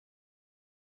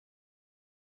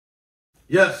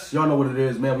Yes, y'all know what it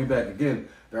is, man. We back again.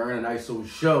 The Ern and Iso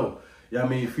show. I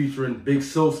mean, featuring Big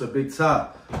Sosa, Big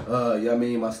Top. I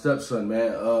mean, my stepson,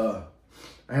 man.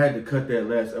 I had to cut that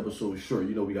last episode short.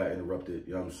 You know, we got interrupted.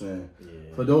 You know what I'm saying?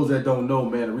 Yeah. For those that don't know,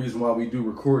 man, the reason why we do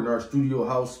record in our studio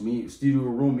house, studio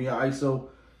room, me and Iso,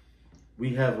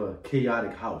 we have a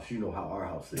chaotic house. You know how our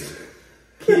house is.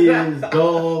 Kids,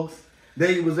 dogs,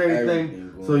 neighbors,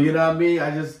 everything. So, you know what I mean?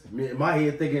 I just, in my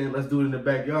head thinking, let's do it in the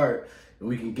backyard and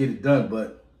we can get it done.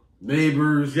 But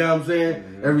neighbors, you know what I'm saying?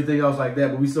 Mm-hmm. Everything else like that.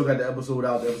 But we still got the episode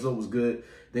out. The episode was good.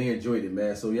 They enjoyed it,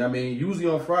 man. So, yeah, I mean, usually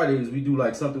on Fridays, we do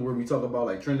like something where we talk about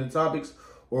like trending topics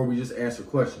or we just answer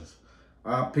questions.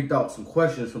 I picked out some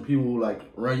questions from people who like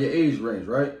around your age range,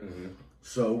 right? Mm-hmm.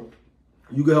 So,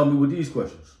 you can help me with these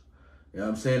questions. You know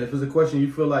what I'm saying? If it's a question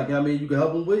you feel like, you know what I mean, you can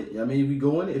help them with, you know what I mean, we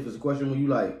go in it. If it's a question where you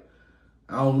like,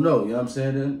 I don't know, you know what I'm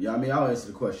saying? Then, you know what I mean, I'll answer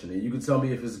the question. And you can tell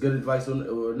me if it's good advice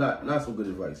or not so good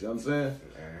advice, you know what I'm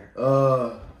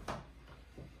saying?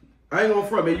 I ain't gonna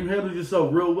front, man. You handled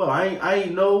yourself real well. I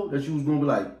ain't know that you was gonna be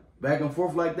like back and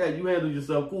forth like that. You handled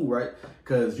yourself cool, right?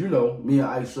 Because, you know, me and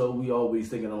Iso, we always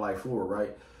thinking of life forward,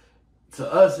 right? To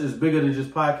us, it's bigger than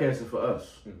just podcasting for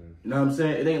us. Mm-hmm. You know what I'm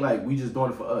saying? It ain't like we just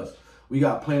doing it for us. We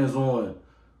got plans on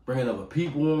bringing other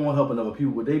people on, helping other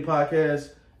people with their podcasts.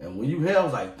 And when you hear, I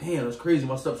was like, damn, that's crazy.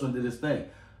 My stepson did this thing.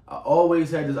 I always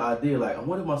had this idea, like, I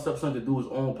wonder if my stepson could do his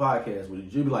own podcast with it.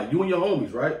 It'd be like you and your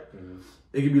homies, right? Mm-hmm.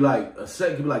 It could be like it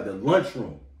could be like the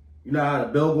lunchroom. You know how the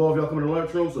bell go off, y'all come in the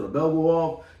lunchroom, so the bell go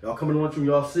off, y'all come in the lunchroom,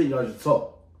 y'all sit, y'all just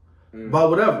talk. Mm-hmm. About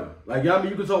whatever. Like, you know what I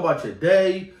mean? You can talk about your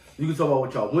day, you can talk about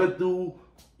what y'all went through,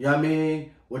 you know what I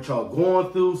mean? What y'all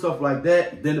going through, stuff like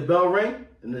that. Then the bell ring,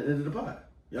 and then into the pod.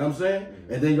 You know what I'm saying?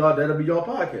 Mm-hmm. And then that'll be y'all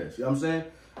podcast. You know what I'm saying?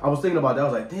 I was thinking about that. I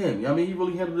was like, damn, you know what I mean? He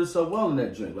really handled this so well in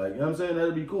that joint. Like, you know what I'm saying?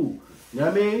 That'd be cool. You know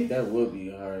what I mean? That would be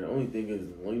hard. The only thing is,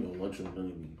 well, you know, lunchroom don't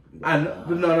even be I know.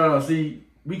 No. See,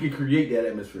 we can create that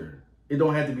atmosphere. It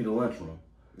don't have to be the lunchroom.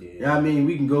 Yeah. You know what I mean?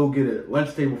 We can go get a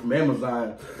lunch table from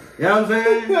Amazon. You know what I'm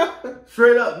saying?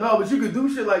 Straight up. No, but you could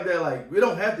do shit like that. Like, it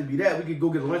don't have to be that. We could go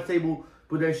get a lunch table,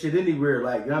 put that shit anywhere.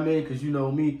 Like, you know what I mean? Because, you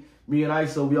know, me and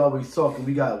Iso, we always talk, and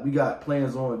we got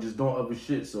plans on just doing other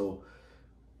shit. So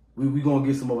we gonna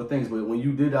get some other things. But when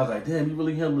you did, I was like, damn, you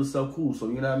really handled this so cool. So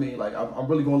you know what I mean? Like, I'm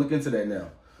really gonna look into that now.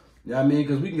 You know what I mean?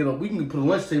 Because we can put a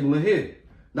lunch table in here.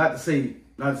 Not to say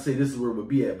this is where it would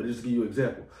be at, but just to give you an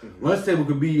example. Mm-hmm. Lunch table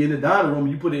could be in the dining room.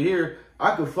 You put it here.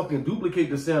 I could fucking duplicate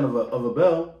the sound of a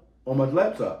bell on my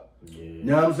laptop. Yeah. You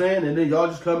know what I'm saying? And then y'all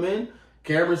just come in,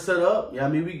 camera set up. Yeah, I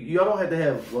mean, y'all don't have to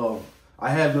have. Well, I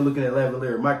have been looking at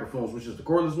lavalier microphones, which is the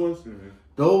cordless ones. Mm-hmm.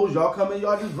 Those y'all come in,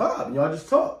 y'all just vibe, and y'all just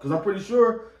talk. Because I'm pretty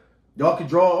sure y'all can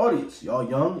draw an audience. Y'all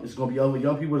young. It's gonna be other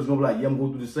young people that's gonna be like, yeah, I'm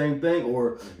going through the same thing,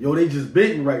 or yo, they just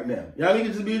bidding right now. You know what I mean? It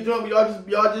could just be a joke, but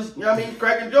y'all just, you know what I mean,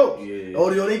 cracking jokes. Yeah.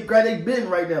 Oh, yo, they bidding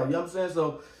right now. You know what I'm saying?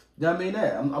 So, you know what I mean?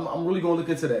 That I'm really gonna look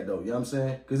into that though. You know what I'm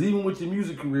saying? Because even with your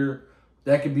music career,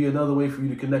 that could be another way for you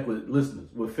to connect with listeners,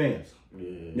 with fans. Yeah.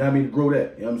 You know what I mean? To grow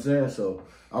that. You know what I'm saying? So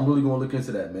I'm really gonna look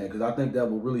into that, man, because I think that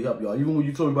will really help y'all. Even when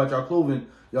you told me about y'all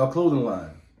clothing line,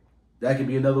 that could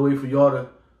be another way for y'all to.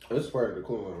 That's part of the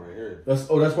clothing line right here. That's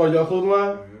part of y'all clothing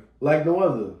line? Mm-hmm. Like no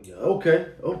other. Yeah.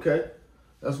 Okay.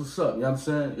 That's what's up. You know what I'm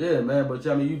saying? Yeah, man. But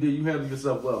I mean, you handled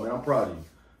yourself well, man. I'm proud of you.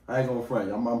 I ain't gonna front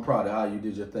you. I'm proud of how you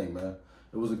did your thing, man.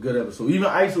 It was a good episode. Even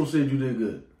Iso said you did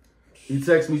good. He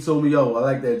texted me, told me, yo, I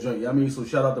like that joint. You know what I mean? So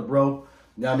shout out to bro.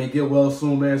 You know what I mean? Get well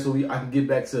soon, man, so I can get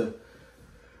back to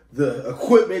the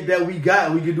equipment that we got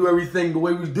and we can do everything the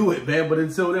way we do it, man. But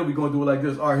until then, we're going to do it like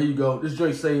this. All right, here you go. This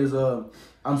joint says,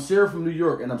 I'm Sarah from New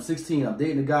York, and I'm 16. I'm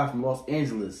dating a guy from Los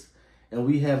Angeles, and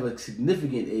we have a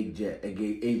significant age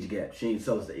gap. She ain't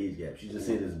tell us the age gap. She just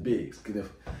said it's big. You know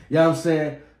what I'm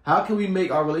saying? How can we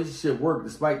make our relationship work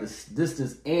despite the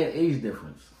distance and age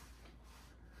difference?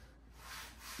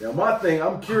 Now, my thing,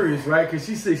 I'm curious, right? Because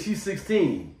she said she's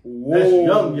 16. Whoa.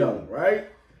 That's young, right?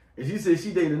 And she said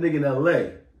she dating a nigga in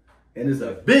L.A., and it's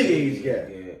a big age gap.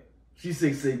 Yeah. She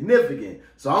said significant.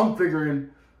 So I'm figuring,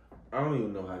 I don't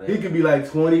even know how that. He could be like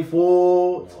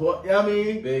 24. You know what I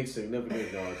mean? Big,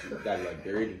 significant. No, she got like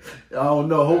 30. I don't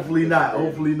know. Hopefully not.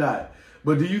 Hopefully not.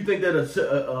 But do you think that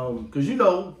because you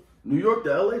know, New York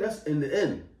to LA, that's in the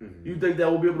end. Mm-hmm. You think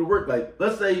that will be able to work? Like,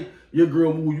 let's say your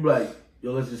girl move, you be like,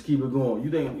 yo, let's just keep it going.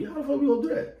 You think, how the fuck we gonna do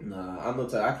that? Nah, I'm gonna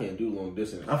tell you, I can't do long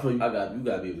distance. I feel you. You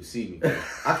gotta be able to see me.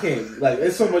 I can't, like,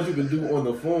 there's so much you can do on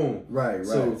the phone. Right.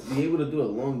 So to be able to do a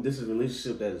long distance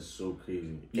relationship, that is so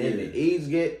crazy. Yeah. And the age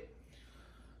gap,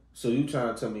 so you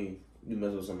trying to tell me you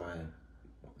mess with somebody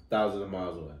thousands of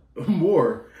miles away?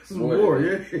 More, yeah.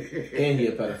 And he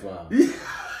a pedophile.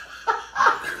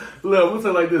 Look, I'm gonna say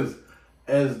like this.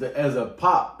 as a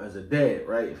pop, as a dad,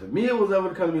 right? If me it was ever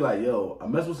to come to me like, yo, I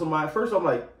mess with somebody. First, I'm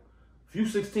like, if you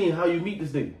 16, how you meet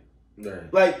this nigga?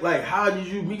 Right. Like, how did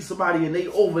you meet somebody and they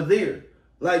over there?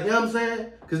 Like, you know what I'm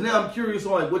saying? Because now I'm curious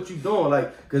on like what you doing.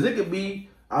 Like, because it could be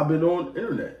I've been on the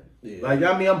internet. Yeah. Like,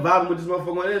 I mean, I'm vibing with this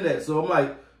motherfucker on the internet. So I'm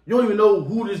like, you don't even know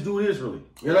who this dude is really.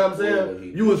 You know what I'm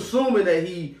saying? You assuming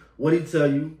that what he tell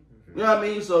you. You know what I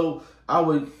mean? So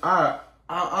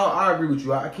I agree with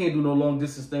you. I can't do no long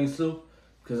distance things too.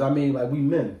 Because I mean, like, we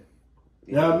men.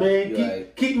 You know what I mean?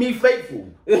 Keep me faithful.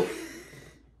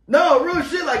 No, real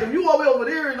shit. Like, if you all the way over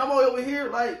there and I'm all the way over here,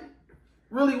 like,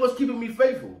 really, what's keeping me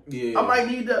faithful? Yeah. I might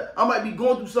be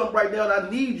going through something right now and I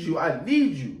need you. Like,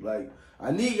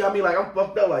 I'm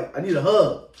fucked up. Like, I need a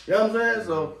hug. You know what I'm saying?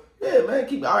 So, yeah,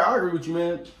 man, I agree with you,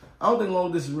 man. I don't think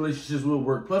long distance relationships will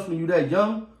work. Plus, when you that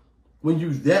young, when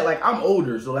you that, like, I'm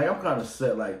older, so, like, I'm kind of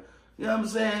set. Like, you know what I'm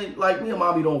saying? Like, me and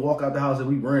mommy don't walk out the house and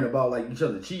we worrying about, like, each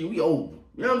other cheating. We old.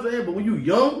 You know what I'm saying? But when you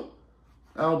young,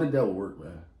 I don't think that would work,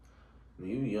 man. When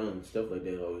you young, stuff like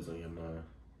that always on your mind.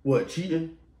 What,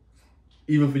 cheating?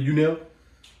 Even for you now?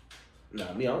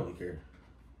 Nah, me, I don't really care.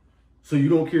 So you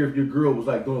don't care if your girl was,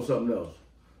 like, doing something else?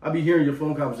 I be hearing your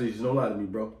phone conversations. Don't lie to me,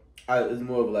 bro. It's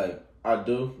more of like, I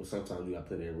do, but sometimes you gotta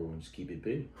play that rule and just keep it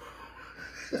big.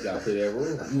 You gotta play that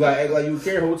rule. You gotta act like you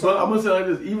care the whole time. So I'm gonna say like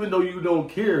this, even though you don't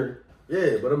care,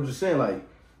 yeah, but I'm just saying, like,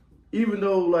 even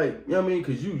though, like, you know what I mean?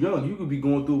 Because you young, you could be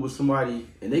going through with somebody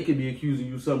and they could be accusing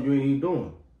you of something you ain't even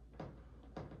doing.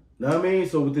 Know what I mean?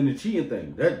 So within the cheating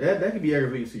thing, that could be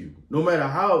aggravating to you. No matter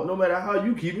how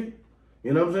you keep it.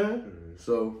 You know what I'm saying? Mm-hmm.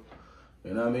 So,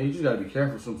 you know what I mean? You just gotta be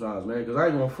careful sometimes, man. Because I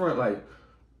ain't gonna front, like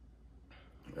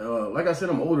I said,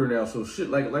 I'm older now, so shit,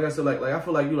 like I said, like I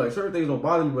feel like you, like, certain things don't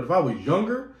bother me, but if I was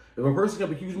younger, if a person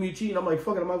kept accusing me of cheating, I'm like,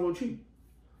 fuck it, I might as well cheat.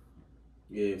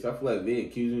 Yeah, so I feel like they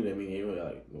accuse you, that mean they really,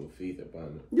 like, no faith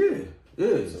upon it.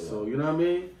 Yeah, so you know what I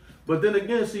mean? But then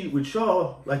again, see, with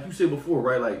y'all, like you said before,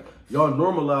 right, like, y'all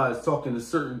normalize talking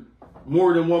to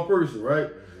more than one person, right?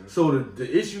 Mm-hmm. So the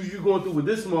issues you going through with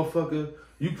this motherfucker,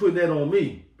 you putting that on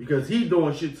me. Because he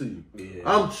doing shit to you. Yeah.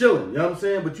 I'm chilling, you know what I'm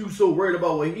saying? But you so worried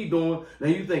about what he doing, now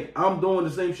you think I'm doing the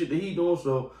same shit that he doing,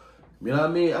 so, you know what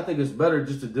I mean? I think it's better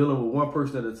just to dealing with one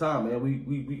person at a time, man.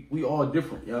 We all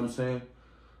different, you know what I'm saying?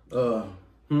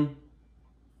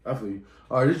 I feel you.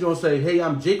 All right, this gonna say, hey,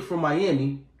 I'm Jake from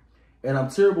Miami, and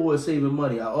I'm terrible at saving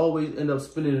money. I always end up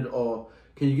spending it all.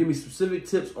 Can you give me specific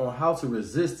tips on how to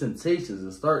resist temptations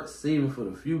and start saving for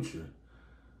the future?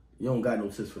 You don't got no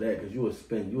tips for that because you will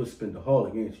spend the haul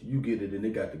against you. You get it and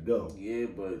it got to go. Yeah,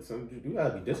 but you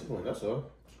gotta be disciplined. That's all.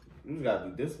 You just gotta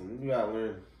be disciplined. You gotta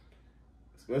learn,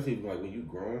 especially like when you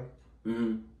grown.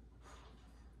 Mm-hmm.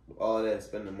 All that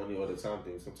spending money all the time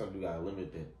thing. Sometimes you gotta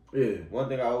limit that. Yeah. One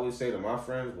thing I always say to my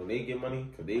friends when they get money,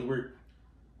 cause they work,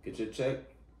 get your check,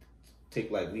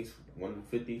 take like at least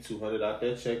 $150, $200 out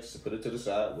that check, just put it to the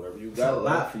side, whatever you got. That's a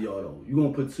lot for y'all though. You gonna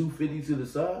put $250 to the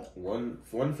side?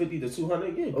 $150 to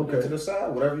 $200, yeah. Put it to the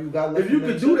side, whatever you got left. If you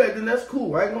could do that, then that's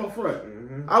cool, right? On front.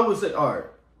 Mm-hmm. I would say, all right.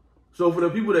 So for the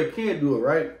people that can't do it,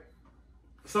 right?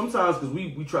 Sometimes, because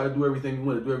we try to do everything, we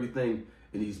want to do everything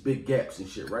in these big gaps and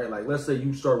shit, right? Like, let's say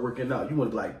you start working out. You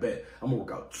want to be like, bet, I'm going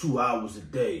to work out 2 hours a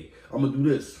day. I'm going to do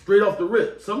this straight off the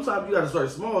rip. Sometimes you got to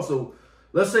start small. So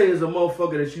let's say it's a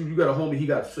motherfucker that you got a homie, he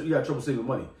got trouble saving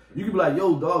money. You can be like,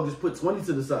 yo, dog, just put 20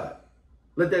 to the side.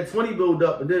 Let that 20 build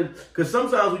up. And then, because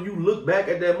sometimes when you look back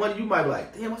at that money, you might be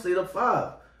like, damn, I saved up 5.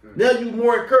 Mm-hmm. Now you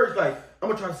more encouraged, like, I'm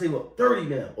going to try to save up 30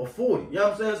 now or 40. You know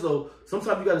what I'm saying? So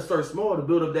sometimes you got to start small to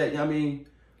build up that, you know what I mean,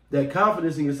 that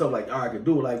confidence in yourself, like, all right, I can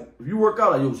do it. Like, if you work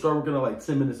out, like, yo, start working out like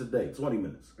 10 minutes a day, 20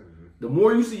 minutes. Mm-hmm. The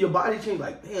more you see your body change,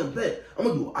 like, damn, bet, I'm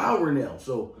going to do an hour now.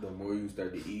 So the more you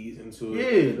start to ease into it.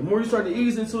 Yeah, the more you start to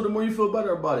ease into it, the more you feel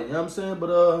better about it. You know what I'm saying? But,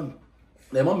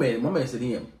 man, my man said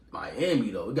he in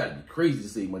Miami, though. It got to be crazy to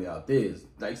save money out there. It's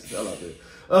nice as hell out there.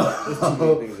 There's too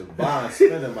many things to buy and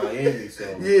spend in Miami, so.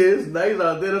 Yeah, it's nice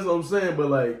out there. That's what I'm saying. But,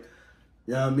 like,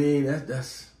 you know what I mean?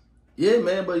 That's yeah,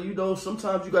 man. But, you know,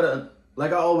 sometimes you got to,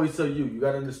 like I always tell you, you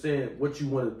got to understand what you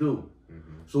want to do.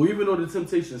 Mm-hmm. So even though the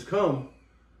temptations come,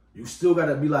 you still got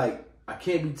to be like, I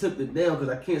can't be tempted down because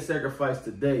I can't sacrifice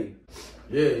today.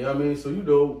 Yeah, you know what I mean? So, you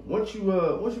know, once you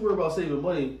worry about saving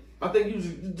money, I think you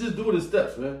just do it in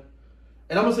steps, man.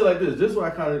 And I'm going to say like this. This is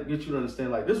what I kind of get you to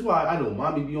understand. Like, this is why I know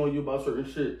mommy be on you about certain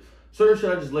shit. Certain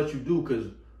shit I just let you do because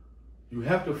you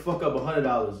have to fuck up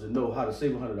 $100 to know how to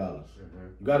save $100. Mm-hmm.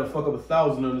 You got to fuck up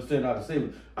 1,000 to understand how to save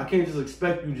it. I can't just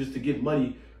expect you just to get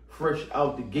money fresh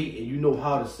out the gate and you know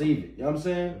how to save it. You know what I'm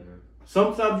saying? Mm-hmm.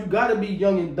 Sometimes you got to be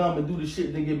young and dumb and do the shit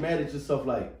and then get mad at yourself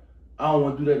like, I don't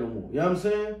want to do that no more. You know what I'm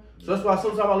saying? So that's why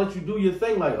sometimes I let you do your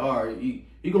thing like, all right,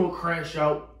 He gonna crash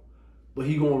out, but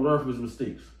he gonna learn from his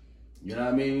mistakes. You know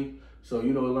what I mean? So,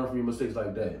 learn from your mistakes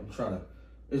like that. I'm trying to.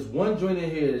 There's one joint in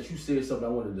here that you said something I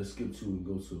wanted to skip to and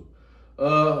go to.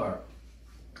 All right.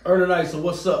 Ern and Iso,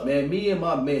 what's up, man? Me and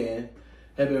my man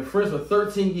have been friends for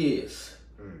 13 years.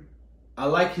 I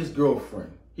like his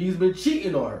girlfriend. He's been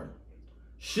cheating on her.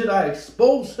 Should I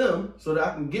expose him so that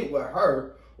I can get with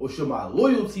her, or should my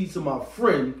loyalty to my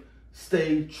friend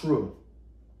stay true?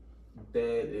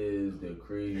 That is the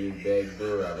craziest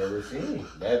backdoor I've ever seen.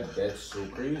 That's so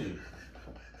crazy.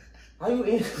 How you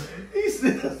answer? He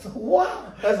said, that's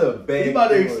wild. That's a bad. He about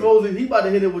to expose it. He about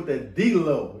to hit it with that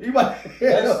D-Lo. He about to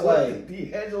hit That's it like with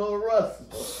D'Angelo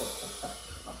Russell.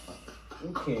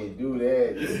 You can't do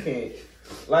that. You can't.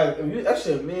 Like, if you, that's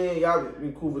your man, y'all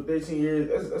been cool for 13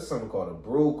 years, that's something called a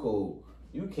bro code.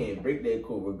 You can't break that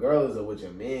code regardless of what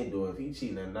your man doing. If he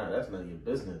cheating or not, that's none of your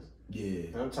business. Yeah.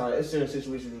 And I'm telling you, it's certain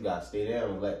situations you gotta stay down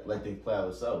and let things play out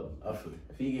itself. I feel you.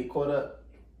 If he get caught up,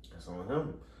 that's on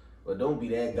him. But don't be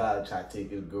that guy to try to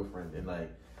take his girlfriend and like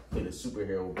play the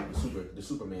superhero, the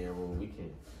Superman role. We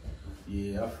can't.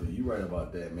 Yeah, I feel you right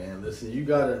about that, man. Listen, you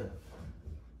gotta.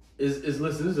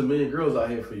 Listen, there's a million girls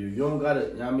out here for you. You don't gotta,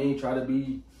 you know what I mean, try to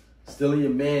be stealing your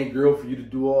man girl for you to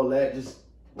do all that. Just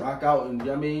rock out and, you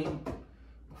know what I mean,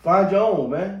 find your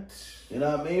own, man. You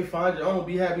know what I mean? Find your own.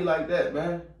 Be happy like that,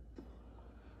 man.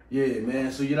 Yeah,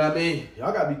 man. So, you know what I mean?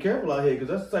 Y'all gotta be careful out here because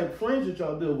that's the type of friends that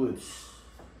y'all deal with.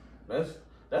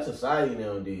 That's society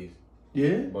nowadays. Yeah?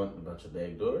 A bunch of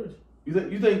backdoors.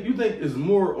 You think it's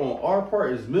more on our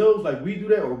part as males, like we do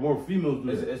that, or more females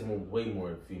do that? It's way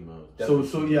more females.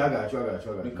 So yeah, I got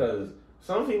you. Because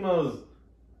some females,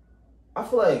 I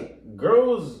feel like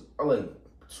girls are like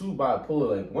too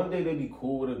bipolar. Like one day they be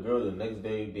cool with a girl, the next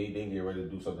day they get ready to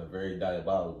do something very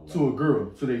diabolical. To a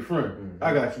girl, to their friend. Mm-hmm.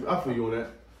 I got you. I feel you on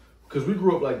that. Because we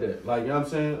grew up like that. Like, you know what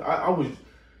I'm saying? I was...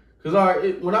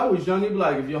 Because when I was young, it'd be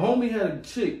like, if your homie had a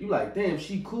chick, you like, damn,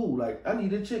 she cool. Like, I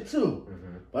need a chick too. Mm-hmm.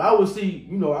 But I would see,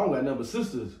 I don't got nothing but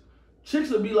sisters. Chicks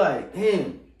would be like,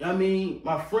 damn, I mean,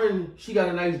 my friend, she got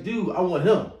a nice dude. I want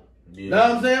him. Yeah. You know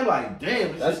what I'm saying? I'm like,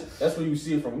 damn. That's where you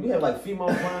see it from. When you have like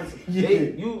female friends,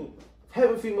 yeah.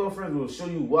 Having female friends will show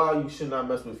you why you should not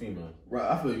mess with females. Right,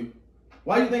 I feel you.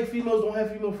 Why do you think females don't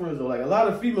have female friends though? Like, a lot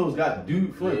of females got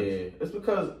dude friends. Yeah, it's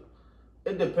because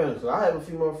it depends. Cause I have a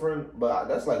female friend, but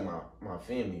that's like my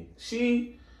family.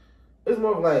 She is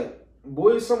more of like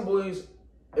some boys,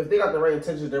 if they got the right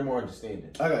intentions, they're more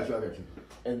understanding. I got you.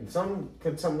 And some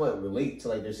can somewhat relate to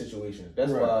like their situations.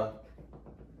 That's why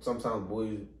sometimes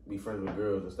boys be friends with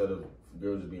girls instead of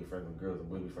girls just being friends with girls and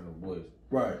boys be friends with boys.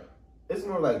 Right. It's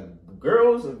more like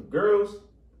girls,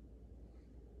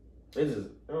 they just,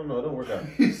 I don't know, it don't work out.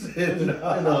 He said, it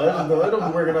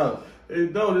don't be working out.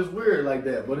 It don't, it's weird like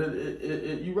that. But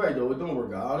you're right though, it don't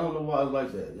work out. I don't know why it's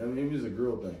like that. I mean, maybe it's a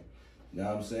girl thing. You know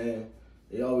what I'm saying?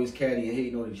 They always catty and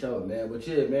hating on each other, man. But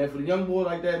yeah, man, for the young boy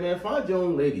like that, man, find your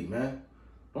own lady, man.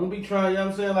 Don't be trying, you know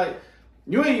what I'm saying? Like,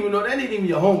 you ain't even know, that ain't even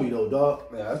your homie though, dog.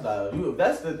 Yeah, that's not you.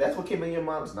 That's what came in your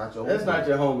mind. It's not your homie. That's not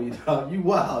your homie, dog. You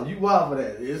wild for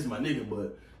that. It's my nigga,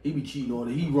 but he be cheating on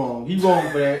it. He wrong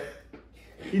for that.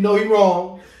 He know he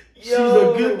wrong. Yo. She's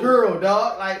a good girl,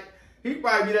 dog. Like, he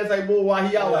probably be that type boy while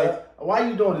he out like, why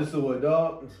you doing this to her,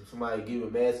 dog? Somebody give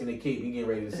a mask and a cape, he getting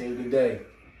ready to save the day.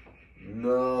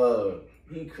 No.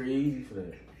 He crazy for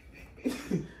that.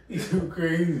 He's too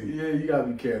crazy. Yeah, you gotta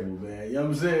be careful, man. You know what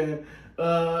I'm saying?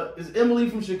 It's Emily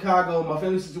from Chicago. My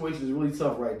family situation is really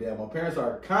tough right now. My parents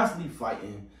are constantly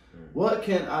fighting. What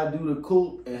can I do to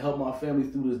cope and help my family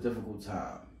through this difficult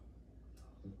time?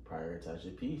 Prioritize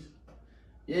your peace.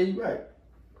 Yeah, you're right.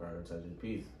 Prioritize your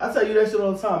peace. I tell you that shit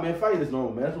all the time, man. Fighting is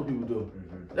normal, man. That's what people do.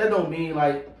 Mm-hmm. That don't mean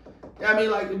like,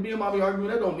 like me and mommy arguing,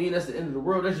 that don't mean that's the end of the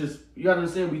world. That's just, you gotta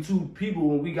understand, we two people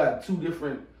when we got two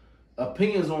different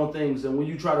opinions on things, and when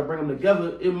you try to bring them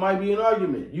together, it might be an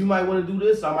argument. You might want to do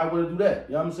this, I might want to do that.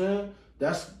 You know what I'm saying?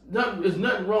 There's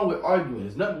nothing wrong with arguing.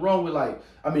 There's nothing wrong with like,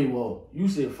 you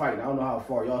said fighting. I don't know how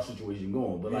far y'all situation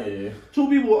going, but like two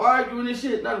people arguing and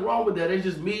shit, nothing wrong with that. It's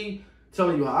just me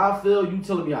telling you how I feel, you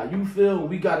telling me how you feel, and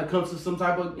we got to come to some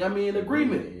type of,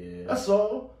 agreement. Yeah. That's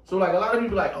all. So like a lot of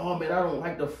people like, oh man, I don't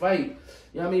like to fight.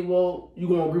 You know what I mean? Well, you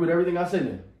gonna agree with everything I say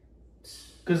then?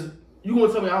 Cause you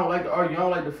gonna tell me I don't like to argue, I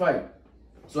don't like to fight.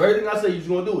 So everything I say, you just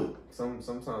gonna do it.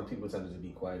 Sometimes people tend to just be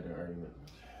quiet in an argument.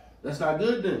 That's not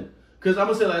good then. Cause I'm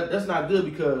gonna say like that's not good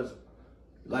because,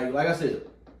 like I said,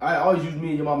 I always use me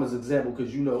and your mom as an example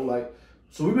because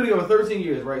so we've been together 13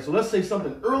 years, right? So let's say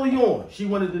something early on she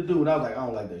wanted to do, and I was like, I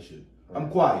don't like that shit. I'm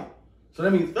quiet. So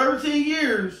that means 13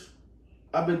 years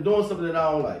I've been doing something that I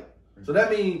don't like. So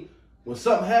that means when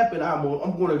something happen, I'm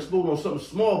going to explode on something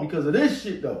small because of this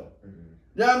shit though. You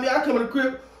know what I mean? I come in the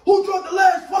crib, who drunk the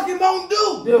last fucking Mountain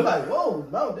Dew? Yeah. I'm like, whoa,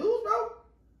 Mountain Dew, bro?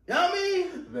 You know what I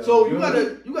mean? No, so you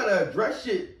gotta address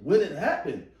shit when it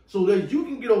happened so that you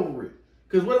can get over it.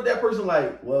 Because what if that person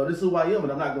like, well, this is who I am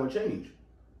and I'm not going to change.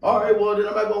 All right, well, then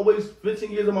I'm not going to waste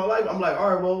 15 years of my life. I'm like,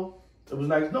 all right, well, it was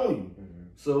nice knowing you.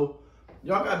 So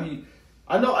y'all got to be,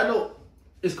 I know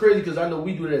it's crazy because I know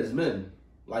we do that as men.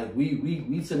 Like, we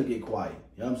tend to get quiet.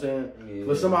 You know what I'm saying? Yeah.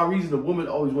 For some odd reason, the women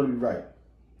always want to be right.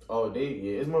 Oh,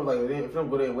 it's more like, if they don't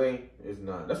go their way, it's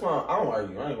not. That's why I don't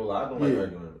argue. I ain't gonna lie. I don't like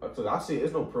arguing. Because I see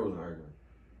there's no pros in arguing.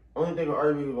 Only thing an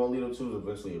argument is gonna lead up to is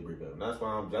eventually a breakup. And that's why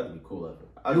I'm just to be cool at it.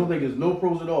 I don't think there's no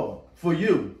pros at all for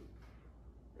you.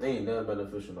 There ain't nothing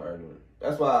beneficial in the argument.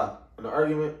 That's why in the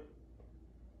argument,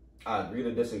 I agree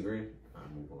to disagree. I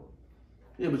move on.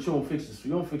 Yeah, but you don't fix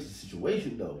the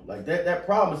situation though. Like that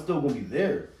problem is still gonna be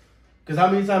there. Because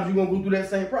how many times you gonna go through that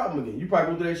same problem again? You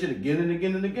probably go through that shit again and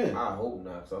again and again. I hope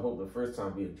not. So I hope the first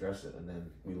time we address it and then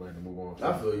we learn to move on.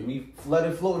 I feel you. We let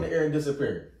it float in the air and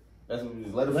disappear. That's what we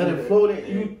just let it float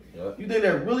in. You think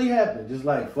that really happened? Just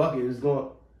like fuck it, it's gonna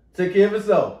take care of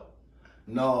itself.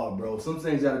 No, bro. Some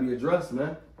things gotta be addressed,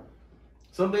 man.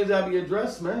 Some things gotta be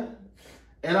addressed, man.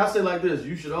 And I say like this: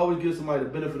 you should always give somebody the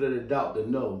benefit of the doubt to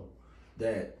know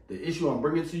that the issue I'm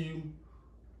bringing to you,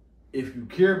 if you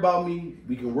care about me,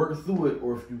 we can work through it,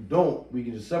 or if you don't, we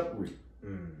can just separate.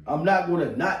 I'm not going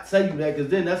to not tell you that,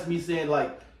 because then that's me saying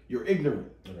like you're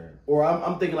ignorant, or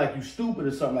I'm thinking like you stupid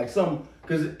or something, like something.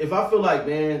 Because if I feel like,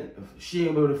 man, she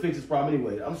ain't able to fix this problem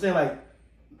anyway, I'm saying like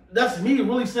that's me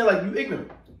really saying like you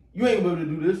ignorant. You ain't able to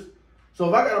do this. So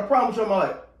if I got a problem with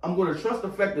you, I'm going to trust the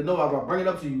fact that no, if I bring it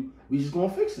up to you, we just going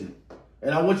to fix it.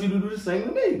 And I want you to do the same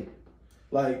to me.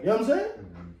 Like, you know what I'm saying?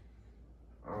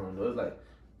 I don't know. It's like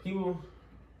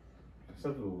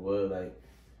some people would, like,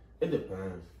 it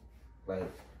depends.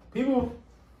 Like, people,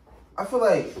 I feel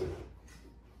like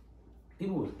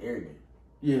people was arrogant.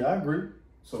 Yeah, I agree.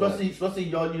 So especially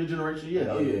y'all, your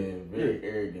generation, very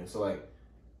arrogant. So, like,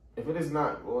 if it is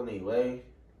not going their way,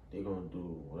 they're going to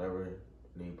do whatever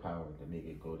in their power to make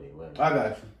it go their way. I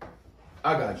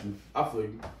got you. I feel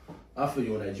you. I feel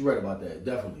you on that. You're right about that.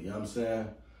 Definitely. You know what I'm saying?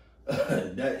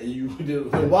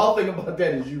 The wild thing about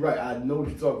that is you're right. I know what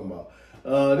you're talking about.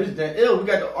 This is that ill. We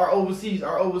got our overseas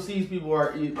people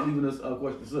are leaving us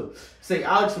questions. So, say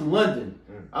Alex from London.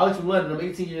 Alex from London. I'm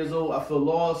 18 years old. I feel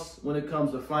lost when it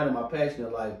comes to finding my passion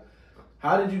in life.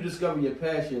 How did you discover your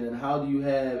passion, and how do you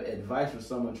have advice for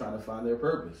someone trying to find their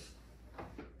purpose?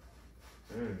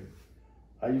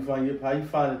 How you find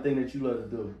the thing that you love to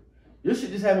do? Your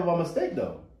shit just happened by mistake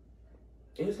though.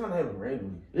 It just kind of happened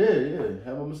randomly. Yeah,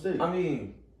 have a mistake. I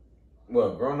mean,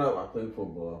 well, growing up, I played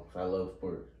football. So I love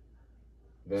sports.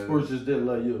 Then, sports just didn't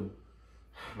love you.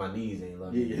 My knees ain't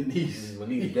love me. Yeah, your knees. My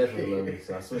knees definitely love me.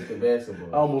 So I switched to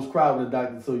basketball. I almost cried when the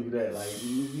doctor told you that. Like,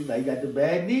 you got the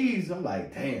bad knees. I'm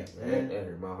like, damn, man. That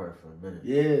hurt my heart for a minute.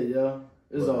 Yeah.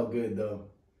 It's all good though.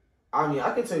 I mean,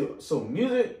 I can tell you. So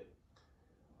music.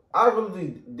 I really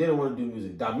didn't want to do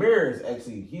music. Damir is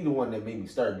actually, he the one that made me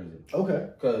start music. Okay.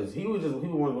 Because he would want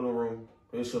to go in the room,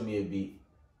 he'll show me a beat.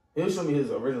 He'll show me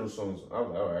his original songs. I was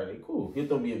like, all right, cool. He'll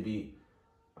throw me a beat.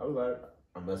 I was like,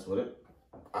 I messed with it.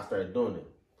 I started doing it.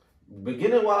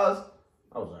 Beginning wise,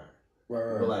 I was like,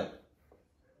 right. But like,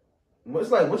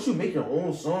 it's like once you make your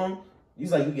own song,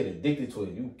 it's like you get addicted to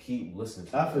it. You keep listening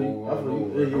to it. I feel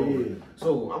you. Yeah.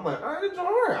 So I'm like, all right, it's all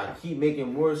right. I keep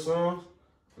making more songs.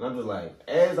 And I'm just like,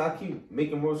 as I keep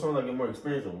making more songs, I get more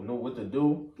experience and know what to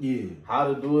do. Yeah.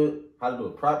 How to do it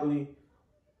properly.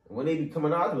 And when they be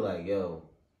coming out, I be like, yo,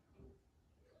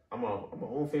 I'm my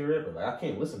own favorite rapper. Like, I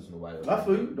can't listen to nobody else. I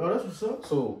feel you. No, that's what's up.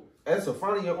 So, as to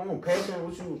finding your own passion,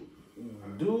 what you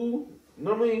do,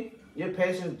 normally, your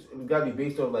passion got to be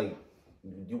based off, like,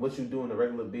 what you do on a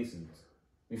regular basis.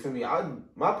 You feel me?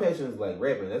 My passion is, like,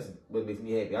 rapping. That's what makes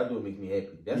me happy. I do what makes me happy.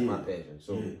 That's my passion.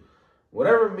 So,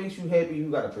 whatever makes you happy,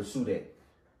 you got to pursue that.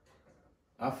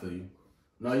 I feel you.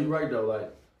 No, you're right, though.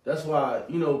 Like, that's why,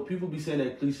 people be saying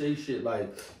that cliche shit,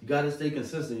 like, you got to stay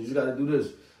consistent. You just got to do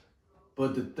this.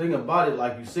 But the thing about it,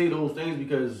 like, you say those things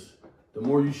because the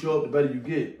more you show up, the better you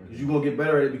get. Because you're going to get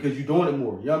better at it because you're doing it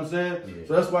more. You know what I'm saying? Yeah.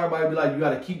 So that's why everybody be like, you got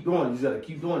to keep doing it. You just got to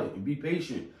keep doing it and be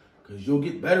patient. Because you'll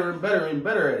get better and better and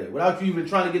better at it without you even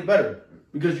trying to get better.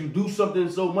 Because you do something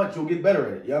so much, you'll get better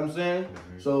at it. You know what I'm saying?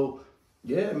 So,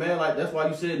 yeah, man, like, that's why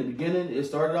you said in the beginning, it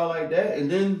started out like that.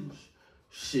 And then,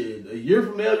 shit, a year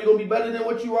from now, you're going to be better than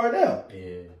what you are now.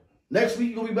 Yeah. Next week,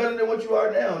 you're going to be better than what you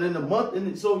are now. And in a month,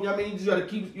 and so, you know what I mean? You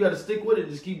just you got to stick with it.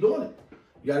 Just keep doing it.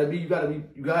 You have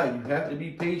to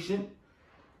be patient.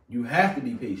 You have to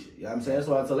be patient. You know what I'm saying? That's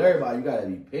why I tell everybody, you got to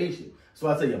be patient. That's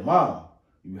why I tell your mom,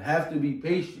 you have to be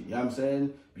patient. You know what I'm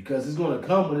saying? Because it's going to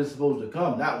come when it's supposed to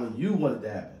come, not when you want it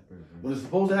to happen. When it's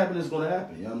supposed to happen, it's going to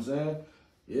happen. You know what I'm saying?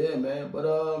 Yeah, man. But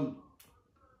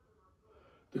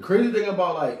the crazy thing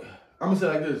about, like, I'm going to say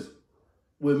like this.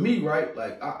 With me, right,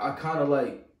 like, I kind of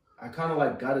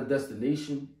got a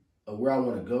destination of where I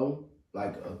want to go,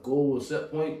 like a goal, a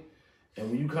set point. And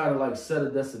when you kind of like set a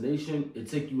destination, it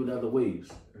take you in other ways.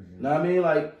 You know what I mean?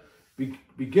 Like,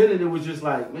 beginning, it was just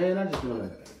like, man, I just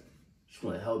want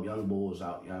to help young boys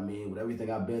out. You know what I mean? With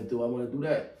everything I've been through, I want to do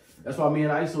that. That's why me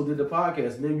and Iso did the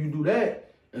podcast. And then you do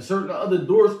that, and certain other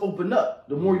doors open up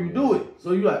the more you do it.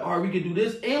 So you're like, all right, we can do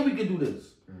this and we can do this.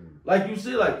 Like you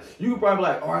said, like, you could probably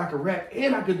like, all right, I can rap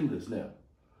and I can do this now. You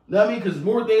know what I mean? Because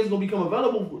more things going to become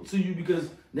available to you because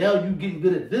now you getting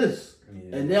good at this.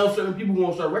 Yeah. And now certain people going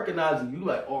to start recognizing you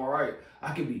like, all right,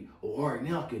 I can be, all right,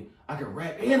 now I can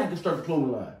rap and I can start the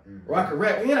clothing line. Or I can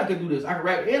rap and I can do this. I can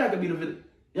rap and I can be the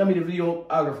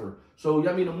videographer. So,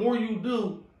 I mean, the more you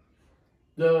do,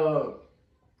 the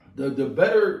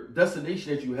better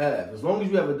destination that you have. As long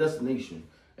as you have a destination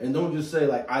and don't just say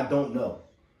like, I don't know.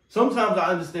 Sometimes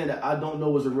I understand that I don't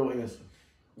know is a real answer.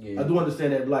 Yeah. I do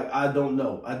understand that, like, I don't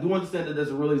know. I do understand that there's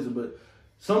a real answer, but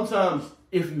sometimes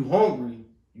if you're hungry,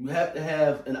 you have to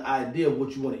have an idea of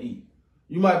what you want to eat.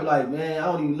 You might be like, man, I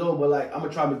don't even know, but like, I'm going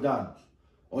to try McDonald's.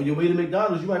 On your way to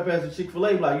McDonald's, you might pass a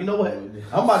Chick-fil-A, like, you know what?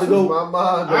 I'm about to go.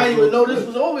 I didn't even know this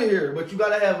was over here, but you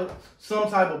got to have some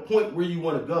type of point where you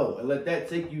want to go and let that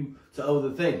take you to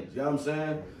other things. You know what I'm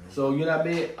saying? So, you know what I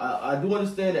mean? I do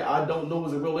understand that I don't know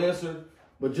is a real answer.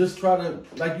 But just try to,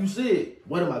 like you said,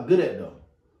 what am I good at, though?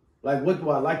 Like, what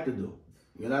do I like to do?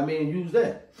 You know what I mean? Use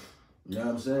that. You know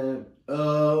what I'm saying?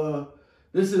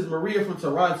 This is Maria from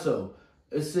Toronto.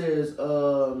 It says,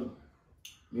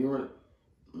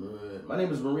 my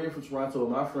name is Maria from Toronto,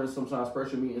 and my friends sometimes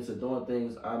pressure me into doing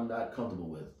things I'm not comfortable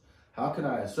with. How can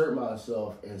I assert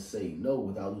myself and say no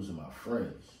without losing my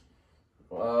friends?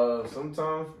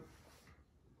 Sometimes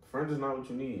friends is not what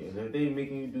you need. And if they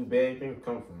making you do bad things,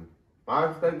 come from my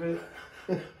perspective,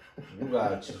 you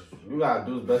gotta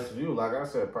do what's best for you. Like I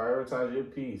said, prioritize your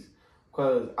peace.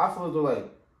 Cause I feel as though like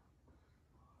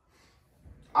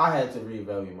I had to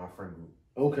reevaluate my friend group.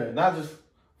 Okay. Not just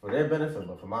for their benefit,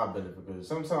 but for my benefit. Because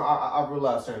sometimes I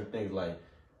realized certain things. Like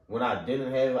when I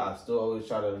didn't have it, I still always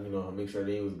try to make sure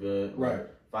they was good. Right. Like,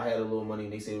 if I had a little money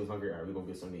and they say they was hungry, all right, we gonna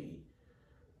get something to eat.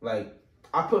 Like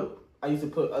I used to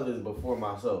put others before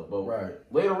myself. But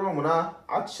later on, when I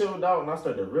chilled out and I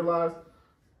started to realize,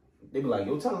 they be like,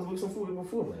 yo, tell us we some food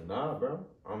before. I'm like, nah, bro.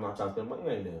 I'm not trying to spend money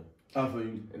right now. I feel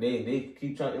you. And they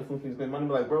keep trying to influence me to spend money.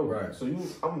 Be like, bro, so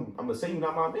I'm going to say you're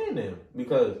not my man now.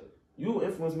 Because you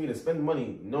influence me to spend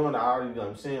money knowing that I already,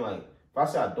 I'm saying, like, if I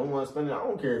say I don't want to spend it, I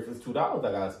don't care if it's $2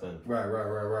 I got to spend.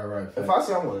 Right. If I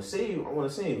say I want to save, I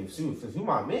want to save. Since you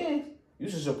my man, you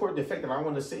should support the fact that I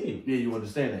want to save. Yeah, you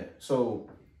understand that. So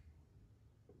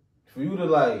for you to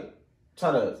like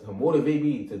try to motivate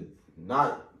me to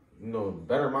not,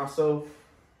 better myself,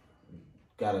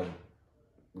 gotta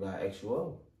X you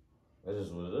up. That's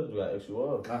just what it is. You gotta X you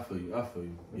up. I feel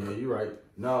you. Yeah, you're right.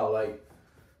 No, like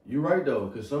you're right though,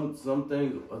 because some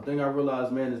things. A thing I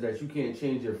realized, man, is that you can't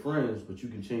change your friends, but you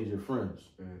can change your friends.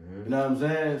 You know what I'm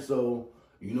saying? So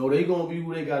they gonna be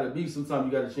who they gotta be. Sometimes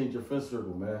you gotta change your friend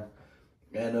circle, man.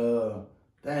 And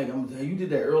you did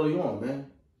that early on, man.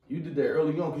 You did that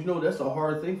early on because that's a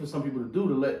hard thing for some people to do,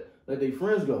 to let their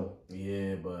friends go.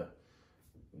 Yeah, but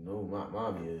my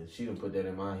mom she done put that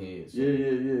in my head. So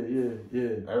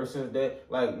Yeah. Ever since that,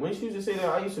 like when she used to say that,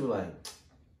 I used to be like,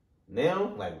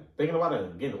 now, like thinking about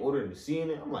it, getting older and seeing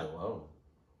it, I'm like, wow.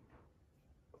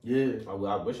 Yeah. I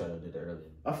wish I did that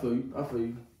earlier. I feel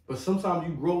you. But sometimes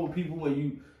you grow with people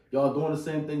and y'all doing the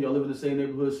same thing, y'all live in the same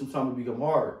neighborhood. Sometimes it become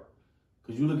hard.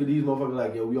 Because you look at these motherfuckers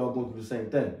like, we all going through the same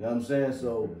thing. You know what I'm saying?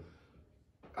 So,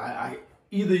 I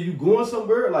either you going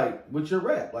somewhere, like, with your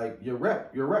rap, like, your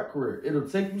rap career. It'll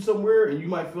take you somewhere, and you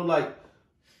might feel like,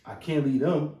 I can't leave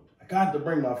them. I got to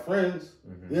bring my friends.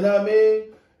 You know what I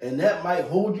mean? And that might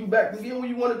hold you back from getting where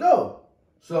you want to go.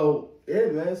 So, yeah,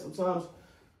 man, sometimes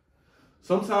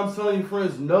telling your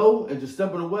friends no and just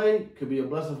stepping away could be a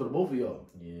blessing for the both of y'all.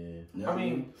 Yeah. You know I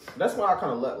mean, that's why I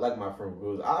kind of like my friend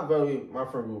group. I value my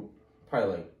friend group.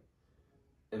 Probably like,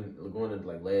 and going into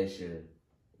like last year,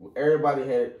 everybody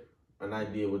had an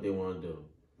idea what they want to do.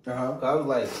 Cause I was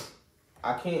like,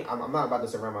 I'm not about to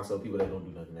surround myself with people that don't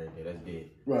do nothing every day. That's dead.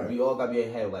 Right. We all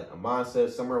gotta have like a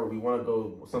mindset somewhere where we want to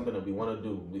go, something that we want to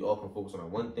do. We all can focus on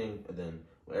one thing, and then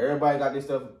when everybody got this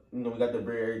stuff, we got to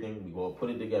bring everything. We all put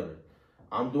it together.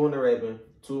 I'm doing the rapping.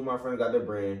 two of my friends got their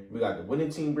brand. We got the Winning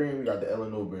Team brand. We got the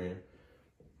L&O brand.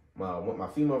 My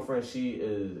female friend, she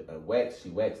is a wax. She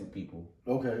waxes people.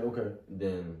 Okay.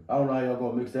 Then I don't know how y'all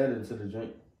gonna mix that into the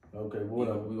drink. Okay,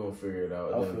 whatever. We gonna figure it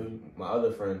out. I feel you. My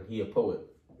other friend, he a poet.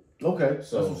 Okay,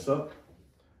 so that's what's up.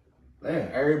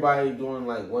 Man, everybody doing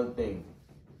like one thing,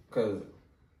 cause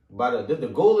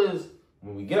the goal is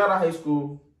when we get out of high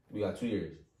school, we got 2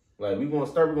 years. Like we're gonna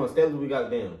establish what we got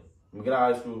down. When we get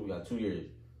out of high school, we got 2 years.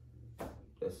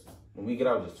 That's when we get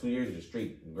out, just 2 years just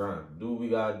straight grind. Do what we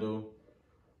gotta do.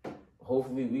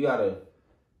 Hopefully we gotta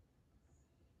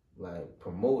like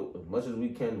promote as much as we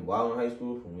can while in high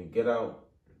school. When we get out,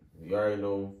 we already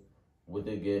know what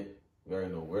to get. We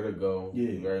already know where to go. Yeah.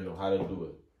 We already know how to do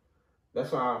it.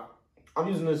 That's why I'm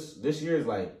using this year is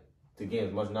like to gain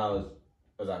as much knowledge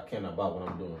as I can about what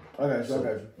I'm doing. I got you.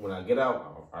 So when I get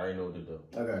out, I already know what to do.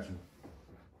 I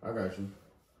got you.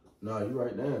 No, you're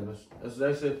right, damn. That's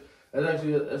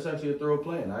actually a thorough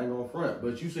plan. I ain't gonna front.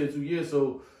 But you said 2 years,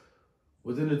 so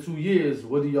within the 2 years,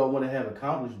 what do y'all want to have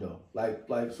accomplished though?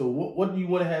 Like, so what do you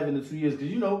want to have in the 2 years?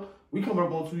 Because we coming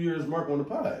up on 2 years mark on the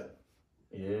pod.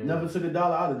 Yeah. Never took $1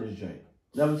 out of this joint.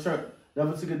 Never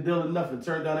took a deal of nothing.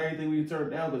 Turned down everything we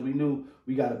turned down because we knew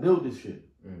we got to build this shit.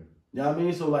 Mm. You know what I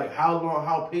mean? So like,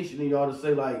 how patient are y'all to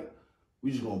say like,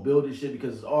 we just gonna build this shit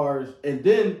because it's ours, and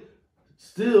then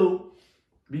still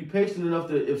be patient enough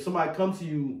to if somebody comes to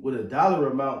you with a dollar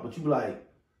amount, but you be like,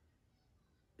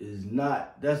 is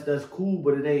not that's cool,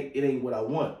 but it ain't what I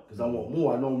want because I want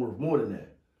more. I know I'm worth more than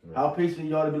that. Right. How patient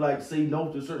y'all to be like say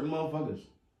no to certain motherfuckers?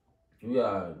 You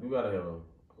gotta have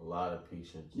a lot of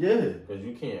patience. Yeah, because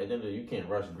you can't at the end of the day, you can't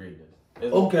rush greatness.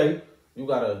 Okay, you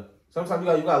gotta sometimes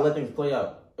you gotta let things play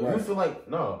out. If right. you feel like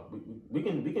no, we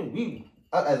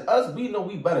as us we know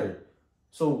we better.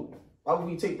 So why would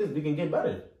we take this? We can get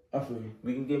better. I feel you.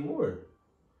 We can get more.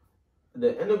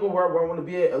 The end of the world where I want to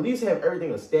be at least have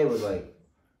everything established. Like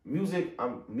music's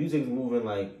moving.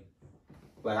 Like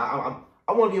I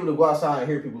want to be able to go outside and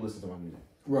hear people listen to my music.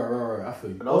 Right. I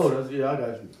feel you. And also, I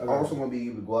got you. I also want to be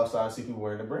able to go outside and see people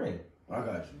wearing the brand. I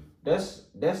got you. That's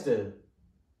the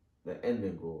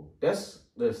ending goal. That's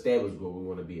the established goal we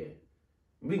want to be at.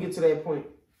 When we get to that point,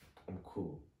 I'm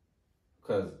cool.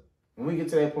 Because when we get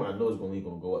to that point, I know it's only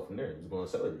going to go up from there. It's going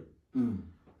to accelerate. Mm.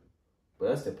 But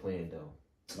that's the plan, though.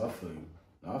 I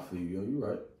feel you. Yo, you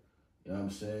right. You know what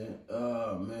I'm saying?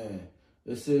 Man.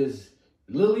 This is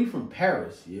Lily from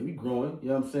Paris. Yeah, we growing. You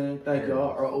know what I'm saying? Thank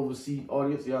y'all, our overseas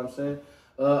audience. You know what I'm saying?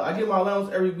 I get my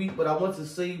allowance every week, but I want to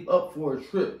save up for a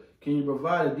trip. Can you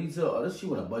provide a detail? Oh, she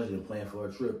want a budget and plan for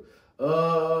a trip. I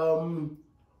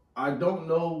don't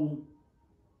know.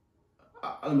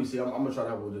 Let me see. I'm going to try to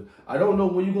help with this. I don't know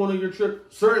when you're going on your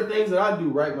trip. Certain things that I do,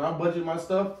 right? When I budget my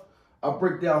stuff, I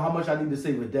break down how much I need to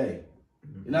save a day.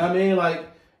 You know what I mean? Like,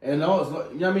 and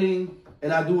also, you know what I mean?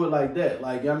 And I do it like that.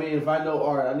 Like, you know what I mean? If I know,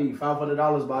 all right, I need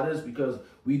 $500 by this because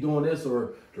we doing this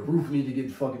or the roof need to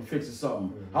get fucking fixed or something.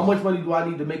 Mm-hmm. How much money do I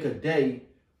need to make a day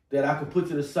that I could put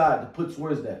to the side to put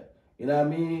towards that? You know what I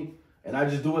mean? And I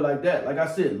just do it like that. Like I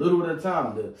said, little at a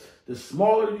time. The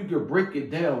smaller you can break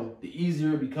it down, the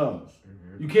easier it becomes.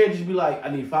 Mm-hmm. You can't just be like, I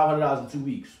need $500 in 2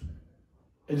 weeks.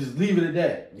 And just leave it at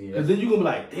that. Because then you're going to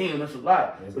be like, damn, that's a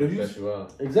lot. It's but if you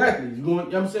exactly. You know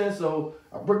what I'm saying? So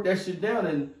I break that shit down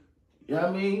and, you know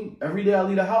what I mean? Every day I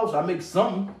leave the house, I make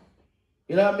something.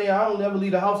 You know what I mean? I don't ever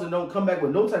leave the house and don't come back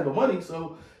with no type of money.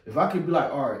 So if I could be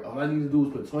like, all right, all I need to do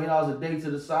is put $20 a day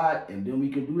to the side and then we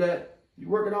can do that, you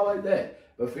work it out like that.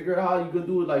 But figure out how you can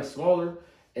do it like smaller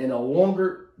and the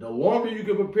longer you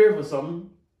can prepare for something,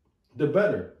 the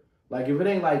better. Like if it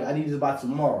ain't like I need this by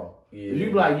tomorrow. Yeah. If you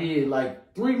be like, yeah,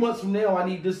 like 3 months from now I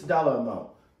need this dollar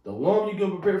amount. The longer you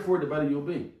can prepare for it, the better you'll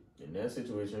be. In that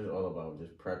situation, it's all about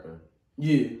just prepping.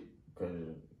 Yeah. Because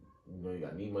you know you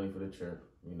got need money for the trip,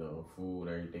 you know, food,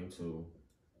 everything too.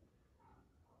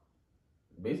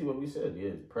 Basically what we said,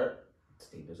 yeah, prep,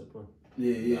 stay disciplined.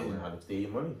 Yeah, you gotta learn how to stay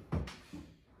your money.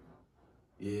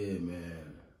 Yeah,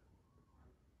 man.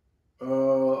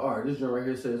 All right, this joint right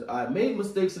here says, I made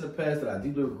mistakes in the past that I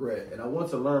deeply regret, and I want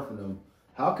to learn from them.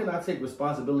 How can I take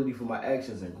responsibility for my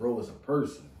actions and grow as a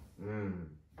person?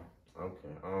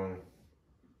 Okay.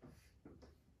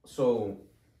 So,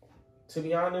 to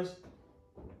be honest,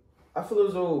 I feel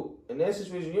as though in that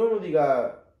situation, you don't really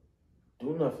gotta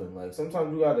do nothing. Like,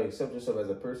 sometimes you gotta accept yourself as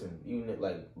a person, even if,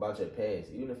 like, about your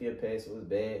past. Even if your past was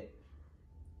bad,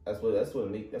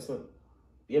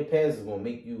 your past is gonna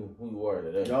make you who you are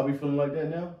today. Y'all be feeling like that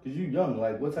now? Because you young.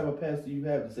 Like, what type of past do you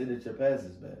have to say that your past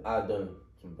is bad? I've done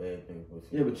some bad things with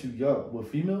females. Yeah, but you young. With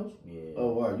females? Yeah.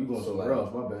 Oh, all right. You going somewhere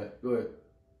else. My bad. Go ahead.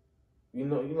 You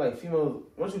know, you like females,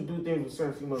 once you do things with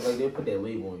certain females, like, they'll put that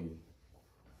label on you.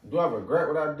 Do I regret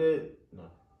what I did? No.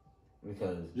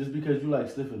 Because just because you like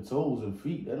sniffing toes and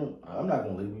feet, I'm not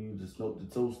gonna label you the toe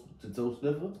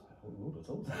sniffer. Ooh, the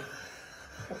toe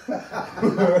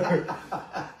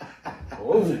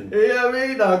oh. Yeah, I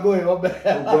mean, no, go ahead,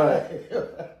 my bad.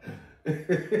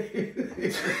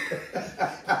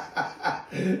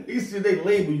 He said they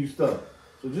label you stuff.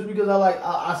 So just because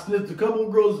I sniffed a couple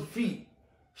of girls' feet,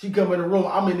 she come in the room,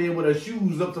 I'm in there with her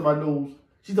shoes up to my nose.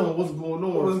 She telling me what's going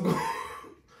on.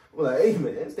 Well, like, hey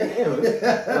man, it's damn. Like,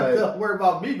 don't worry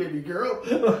about me, baby girl.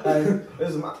 Like,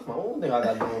 this is my own thing I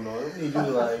got going on. I need you to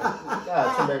like,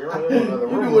 God, come back around. You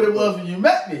knew what it was when you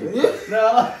met me.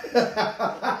 No.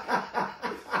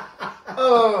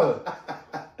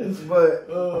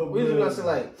 But we just gonna say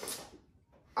like,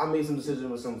 I made some decisions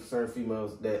with some certain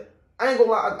females that I ain't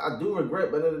gonna lie, I do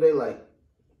regret. But at the end of the day, like,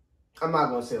 I'm not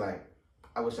gonna say like,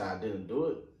 I wish I didn't do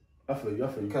it. I feel you.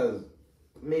 Because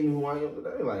it made me who I am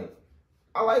today. Like,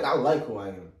 I like who I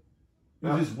am.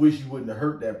 You just wish you wouldn't have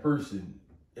hurt that person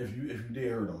if you did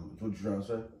hurt them. Is what you're trying to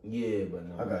say? Yeah, but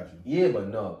no. I got you. Yeah, but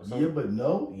no. Yeah, but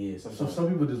no? Yeah. So some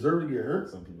people deserve to get hurt?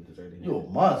 Some people deserve to get hurt. You're a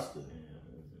monster. Yeah,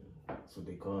 that's what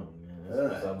they call me, man.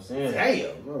 That's what I'm saying.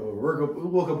 Damn. We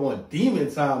woke up on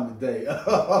demon time today.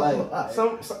 Like, I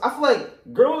feel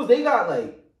like girls, they got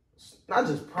like, not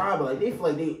just pride, but like they feel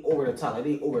like they over the top. Like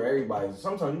they over everybody.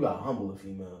 Sometimes you gotta humble a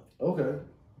female. Okay.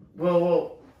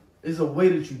 Well, it's a way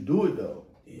that you do it, though.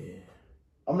 Yeah.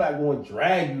 I'm not going to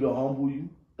drag you to humble you.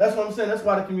 That's what I'm saying. That's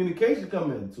why the communication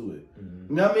come into it.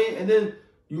 Mm-hmm. You know what I mean? And then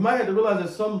you might have to realize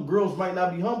that some girls might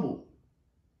not be humble.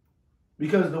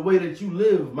 Because the way that you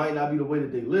live might not be the way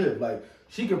that they live. Like,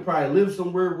 she could probably live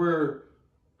somewhere where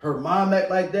her mom act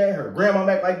like that, her grandma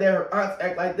act like that, her aunts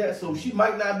act like that. So she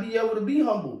might not be able to be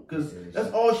humble because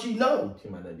that's all she knows. She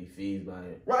might not be fazed by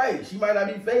it. Right. She might not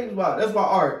be fazed by it. That's why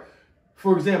art.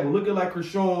 For example, looking like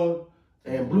Krishan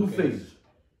and Blueface.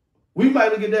 We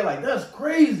might look at that like, that's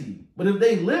crazy. But if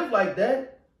they live like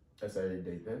that, that's an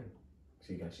everyday thing.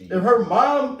 If her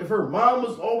mom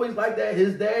was always like that,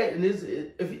 his dad, and if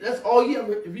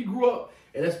he grew up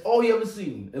and that's all he ever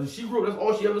seen. If she grew up, that's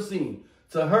all she ever seen.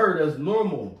 To her, that's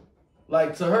normal.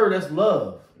 Like, to her, that's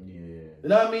love. Yeah. You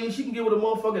know what I mean? She can get with a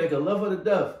motherfucker that can love her to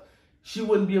death. She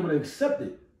wouldn't be able to accept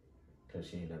it. Cause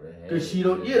she ain't never had. Cause she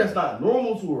don't. Yeah, that's not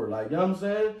normal to her. Like, you know what I'm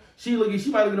saying? She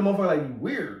might look at a motherfucker like, you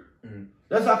weird. Mm-hmm.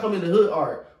 That's how come in the hood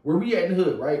art. Where we at in the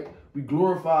hood, right? We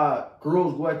glorify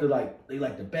girls go after they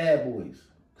like the bad boys.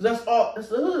 Cause that's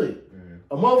the hood. Mm-hmm.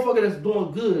 A motherfucker that's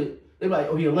doing good, they be like,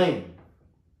 oh, he a lame.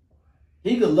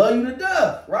 He could love you to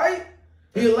death, right?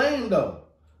 He a lame though.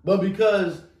 But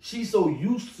because she's so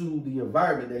used to the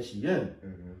environment that she in,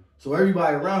 mm-hmm. So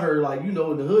everybody around her, like, you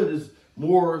know, in the hood is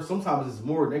sometimes it's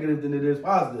more negative than it is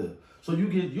positive. So you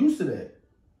get used to that.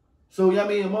 So, you know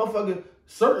what I mean? A motherfucker,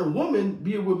 certain women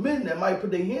be with men that might put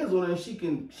their hands on her and she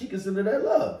consider that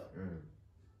love. Mm.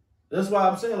 That's why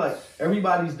I'm saying, like,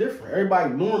 everybody's different.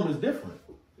 Everybody's norm is different.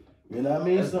 You know what I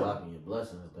mean? That's blocking your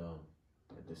blessings, though,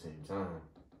 at the same time.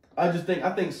 I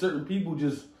think certain people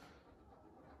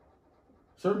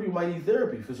might need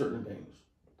therapy for certain things.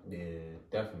 Yeah,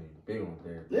 definitely. Big on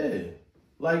therapy. Yeah.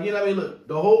 Like, you know what I mean? Look,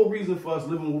 the whole reason for us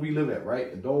living where we live at,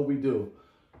 right? And doing what we do.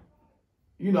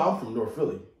 You know, I'm from North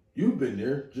Philly. You've been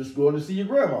there just going to see your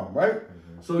grandma, right?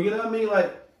 Mm-hmm. So, you know what I mean?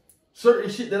 Like, certain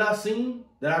shit that I seen,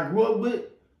 that I grew up with,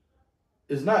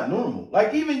 is not normal.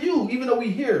 Like, even though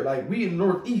we here, like, we in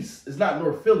Northeast, it's not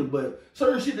North Philly, but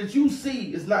certain shit that you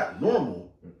see is not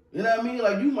normal. You know what I mean?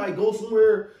 Like, you might go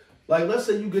somewhere, like, let's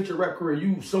say you get your rap career,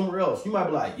 you somewhere else. You might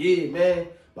be like, yeah, man,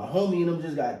 my homie and them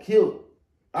just got killed.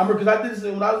 I remember because I did this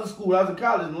when I was in school, when I was in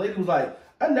college, and the lady was like,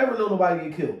 I never know nobody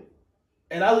get killed.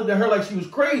 And I looked at her like she was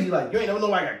crazy, like, you ain't never know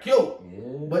nobody got killed. Yeah.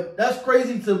 But that's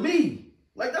crazy to me.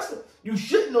 Like, you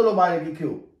shouldn't know nobody get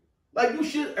killed. Like,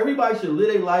 everybody should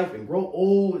live their life and grow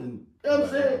old and, you know what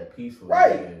I'm saying? Peaceful.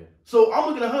 Right. Yeah. So I'm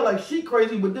looking at her like she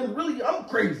crazy, but then really I'm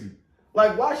crazy.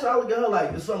 Like, why should I look at her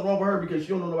like there's something wrong with her because she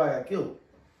don't know nobody got killed?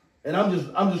 And I'm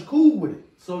just cool with it.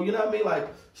 So, you know what I mean?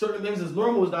 Like, certain things is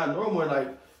normal is not normal. And,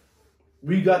 like,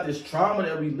 we got this trauma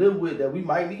that we live with that we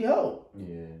might need help.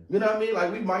 Yeah. You know what I mean?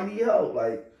 Like, we might need help.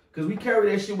 Like, because we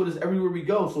carry that shit with us everywhere we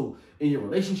go. So, in your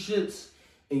relationships,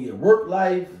 in your work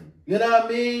life, you know what I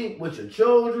mean? With your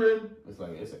children. It's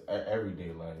like, it's an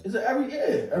everyday life. It's every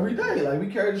day. Like, we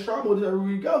carry this trauma with us everywhere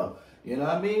we go. You know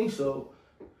what I mean? So,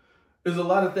 there's a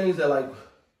lot of things that, like,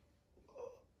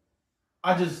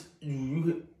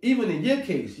 even in your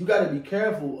case, you got to be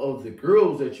careful of the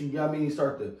girls that you know what I mean,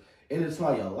 start to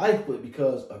intertwine your life with,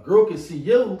 because a girl can see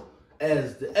you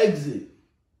as the exit.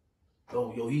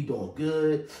 Oh, yo, he doing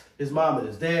good. His mom and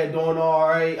his dad doing all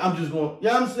right. I'm just going, you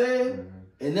know what I'm saying?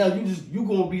 Mm-hmm. And now you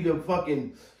gonna be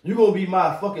you gonna be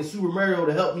my fucking Super Mario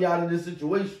to help me out of this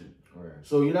situation. Right.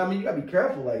 So you know what I mean? You gotta be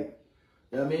careful, like,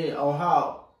 you know what I mean, on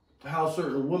how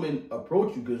certain women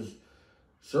approach you, because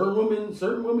certain women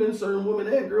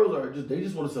and girls they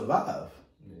just want to survive.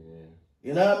 Yeah.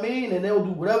 You know what I mean? And they'll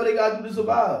do whatever they gotta do to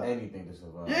survive. Anything to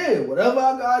survive. Yeah, whatever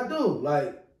I gotta do.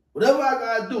 Like, whatever I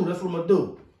gotta do, that's what I'm gonna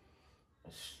do.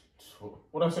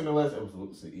 What I said in the last episode,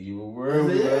 it's an evil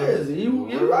world. It is.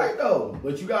 You're right, though.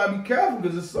 But you gotta be careful,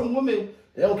 because there's some women,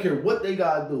 they don't care what they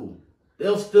gotta do.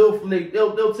 They'll steal from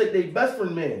they'll take their best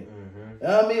friend man. Mm-hmm. You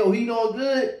know what I mean? Oh, he doing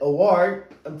good? Oh, all right.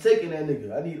 I'm taking that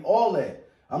nigga. I need all that.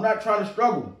 I'm not trying to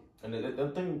struggle. And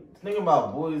the thing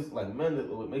about boys, like men,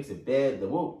 what makes it bad,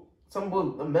 some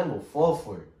men will fall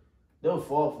for it. They'll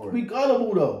fall for it. We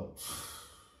gullible, though.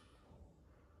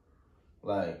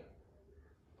 Like,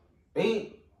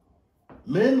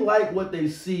 men like what they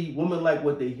see, women like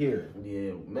what they hear.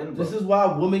 Yeah, men. This is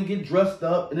why women get dressed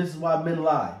up, and this is why men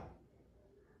lie.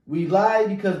 We lie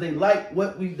because they like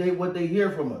what they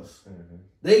hear from us. Mm-hmm.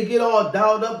 They get all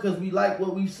dialed up because we like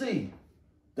what we see.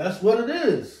 That's what it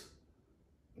is.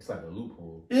 It's like a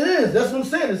loophole. It is. That's what I'm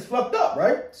saying. It's fucked up,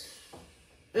 right?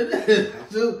 It is.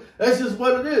 That's just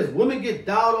what it is. Women get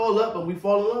dialed all up, and we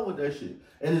fall in love with that shit.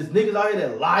 And there's niggas out here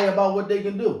that lie about what they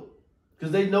can do,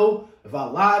 because they know if I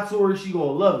lie to her, she gonna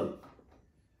love it,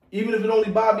 even if it only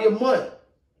buy me a month.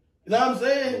 You know what I'm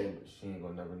saying? Yeah, she ain't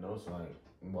gonna never know. So like,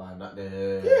 why not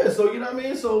that? Yeah. So you know what I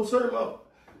mean. So certain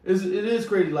it is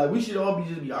crazy. Like, we should all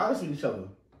just be honest with each other.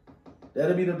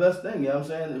 That'd be the best thing. You know what I'm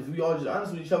saying? If we all just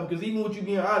honest with each other, because even with you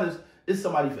being honest, it's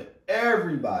somebody for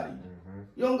everybody. Mm-hmm.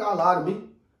 You don't gotta lie to me.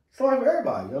 It's somebody for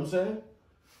everybody. You know what I'm saying?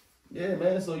 Yeah,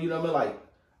 man. So you know what I mean? Like,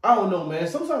 I don't know, man.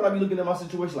 Sometimes I be looking at my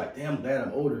situation like, damn, I'm glad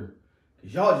I'm older.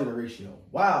 Because y'all generation,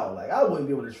 wow, like, I wouldn't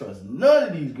be able to trust none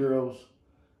of these girls.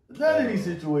 None of these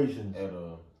situations. At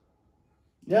all.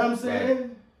 You know what I'm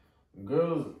saying? Like,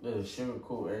 girls that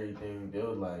sugarcoat everything,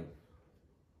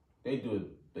 they do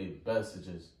their best to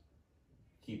just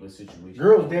keep a situation.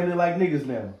 Girls damn near like niggas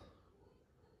now.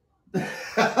 The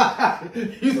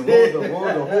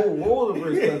whole world of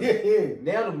risk.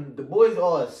 Now the boys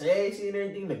all sexy and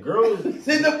everything. The girls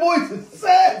see, the boys is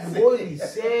sexy. The boys be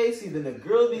sexy. Then the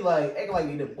girls be like acting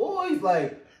like the boys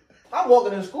like, I'm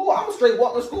walking in school. I'm straight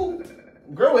walking to school.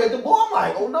 Girl hit the ball. I'm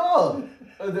like, oh no.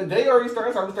 The day already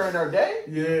starts. I'm starting our day.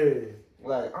 Yeah.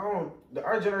 Like,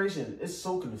 our generation is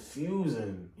so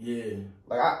confusing. Yeah.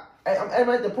 Like I'm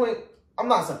at the point. I'm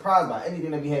not surprised by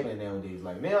anything that be happening nowadays.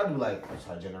 Like, now I do like, that's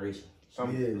our generation.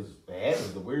 Something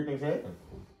happens. The weird things happen.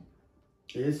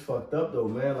 It's fucked up though,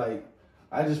 man. Like,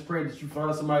 I just pray that you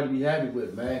find somebody to be happy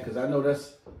with, man, because I know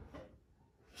it's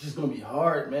just gonna be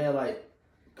hard, man. Like,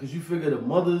 because you figure the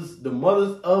mothers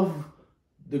of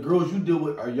the girls you deal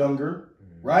with are younger,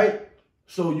 right?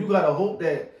 So you gotta hope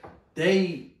that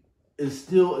they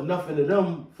instill enough into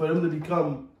them for them to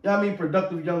become, you know what I mean,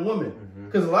 productive young women.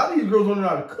 Because a lot of these girls don't know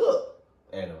how to cook.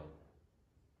 At all.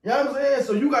 You know what I'm saying?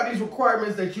 So you got these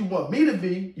requirements that you want me to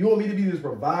be. You want me to be this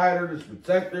provider, this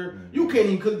protector. Mm-hmm. You can't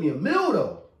even cook me a meal,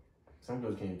 though. Some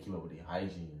girls can't even keep up with their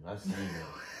hygiene. I've seen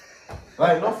that.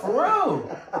 Like, no, for real.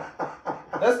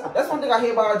 That's one thing I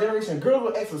hear about our generation. Girls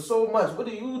will ask for so much. What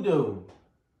do you do?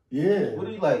 Yeah. What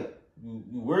do you like?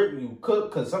 You work, you cook,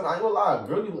 because I ain't gonna lie, a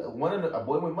girl, a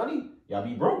boy with money, y'all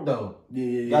be broke, though.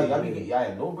 Yeah. Y'all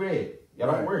have no bread. Y'all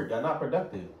don't work. Y'all not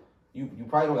productive. You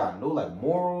probably don't got no like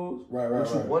morals. Right. What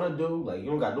you want to do, like, you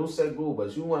don't got no set goal,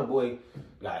 but you want a boy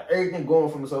got everything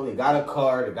going for themselves. They got a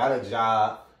car, they got a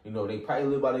job. You know, they probably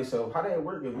live by themselves. How that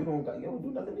work if you don't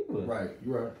do nothing either? Right.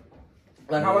 You're right.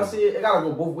 Like how I see it, it gotta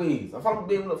go both ways. If I'm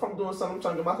doing something, I'm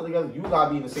trying to get myself together, you gotta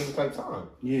be in the same type time.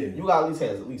 Yeah. You gotta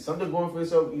at least something going for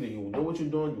yourself. Either you know what you're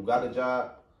doing, you got a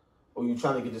job, or you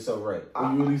trying to get yourself right. Or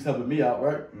you at least helping me out,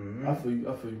 right? Mm-hmm. I feel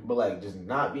you. But like just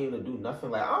not being able to do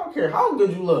nothing. Like, I don't care how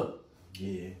good you look.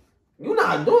 Yeah. You're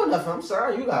not doing nothing. I'm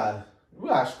sorry. You got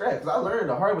scratch. Because I learned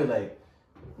the hard way. Like,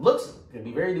 looks can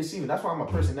be very deceiving. That's why I'm a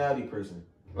personality person.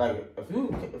 Like, if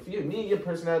me and your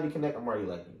personality connect, I'm already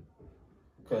like you.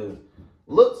 Because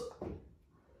looks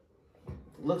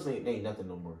ain't nothing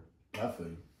no more. I feel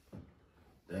you.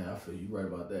 Damn, I feel you right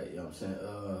about that. You know what I'm saying?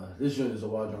 This joint is a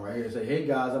wild joint right here. Say, hey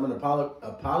guys, I'm in a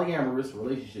polyamorous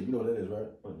relationship. You know what that is, right?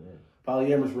 Oh, yeah.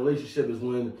 Polyamorous relationship is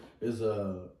when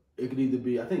it could either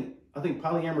be, I think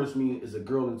polyamorous means is a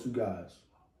girl and two guys.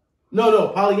 No,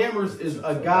 polyamorous is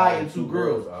a guy and two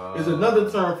girls. It's another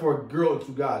term for a girl and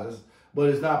two guys, but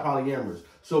it's not polyamorous.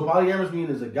 So polyamorous means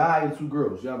is a guy and two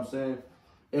girls. You know what I'm saying?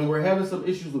 And we're having some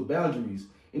issues with boundaries.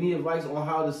 Any advice on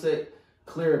how to set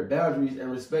clear boundaries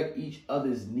and respect each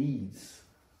other's needs?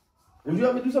 Would you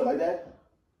ever do something like that?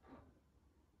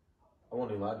 I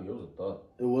won't even lie to you. It was a thought.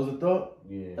 It was a thought?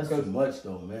 Yeah. That's too much,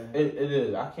 though, man. It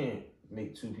is. I can't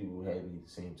make two people happy at the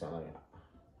same time. Like,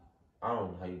 I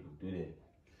don't know how you can do that.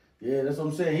 Yeah, that's what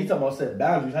I'm saying. He talking about set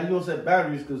boundaries. How you gonna set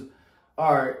boundaries? Because,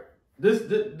 all right,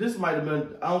 this might have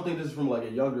been. I don't think this is from like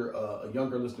a younger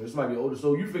listener. This might be older.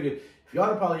 So you figure if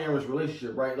y'all in a polyamorous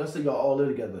relationship, right? Let's say y'all all live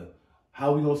together.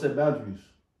 How we gonna set boundaries?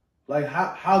 Like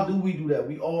how do we do that?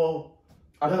 We all.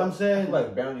 You know what I'm saying? I feel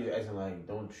like boundaries acting like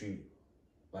don't treat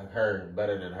like her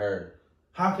better than her.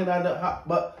 How can I know?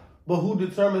 But who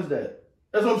determines that?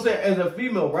 That's what I'm saying. As a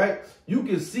female, right? You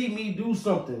can see me do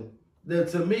something that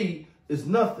to me is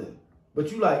nothing.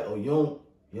 But you like, oh, you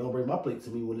don't bring my plate to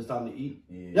me when it's time to eat.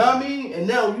 Yeah. You know what I mean? And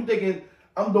now you thinking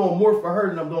I'm doing more for her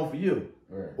than I'm doing for you.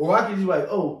 Right. Or I can just be like,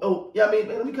 oh, yeah, I mean,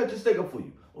 man, let me cut your steak up for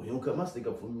you. Oh, you don't cut my steak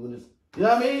up for me when it's, you know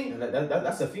what I mean? And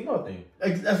that's a female thing.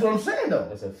 That's what I'm saying, though.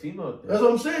 That's a female thing. That's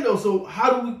what I'm saying, though. So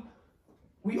how do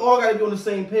we all got to be on the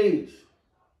same page.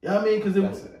 You know what I mean?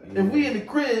 Because if we in the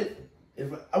crib,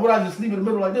 would I just sleep in the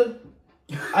middle like this?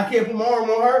 I can't put my arm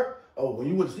on her. Oh, when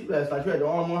you went to sleep last night, you had your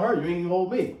arm on her. You ain't even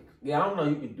hold me. Yeah, I don't know.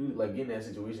 You could do like get in that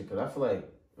situation because I feel like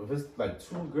if it's like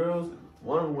two girls,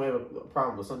 one of them will have a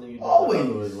problem with something you're doing. Always. The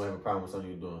other one will have a problem with something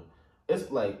you're doing. It's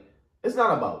like it's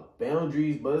not about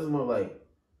boundaries, but it's more like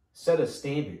set a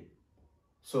standard.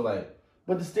 So like,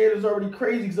 but the standard's already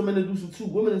crazy because I'm introducing two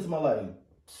women into my life.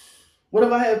 What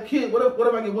if I have kids? What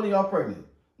if I get one of y'all pregnant?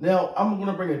 Now I'm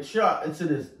gonna bring a child into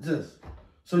this.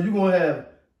 So you're gonna have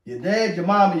your dad, your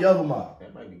mom, and your other mom.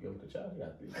 That might be good with the child. You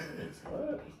got 3 parents.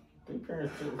 What? 3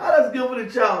 parents too. How that's good with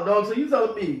a child, dog? So you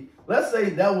telling me, let's say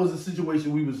that was the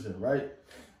situation we was in, right?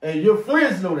 And your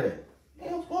friends know that.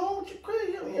 Hey, what's going on with your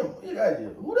crazy? You got idea.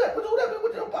 Who that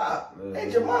with your pop?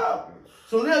 Ain't your mom.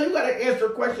 So now you gotta answer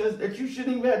questions that you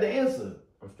shouldn't even have to answer.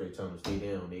 I'm straight telling them to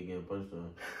stay down. They getting punched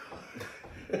on.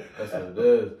 That's what it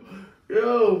is.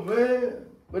 Yo, man.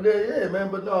 But then, yeah,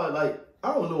 man. But no, like,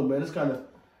 I don't know, man.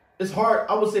 It's hard.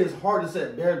 I would say it's hard to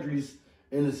set boundaries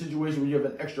in a situation where you have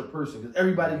an extra person because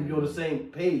everybody can be on the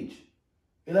same page.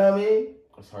 You know what I mean?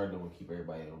 It's hard to keep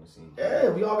everybody on the same page. Yeah,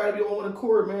 we all got to be on one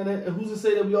accord, man. And who's to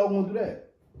say that we all going to do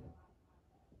that?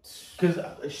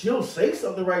 Because she'll say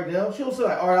something right now. She'll say,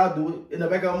 like, all right, I'll do it. In the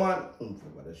back of her mind, I don't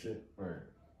think about that shit. Right.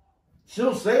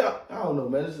 She'll say, I don't know,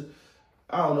 man.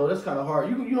 I don't know. That's kind of hard.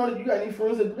 You got any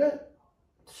friends that do that?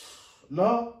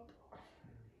 No?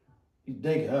 You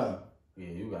thinking, huh? Yeah,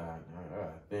 you got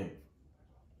I think.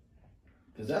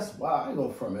 Because that's wild. I ain't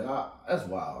going front, man. That's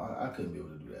wild. I couldn't be able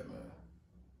to do that, man.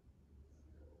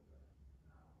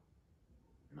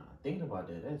 Nah, thinking about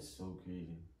that, that's so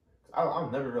crazy.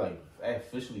 I've never, like,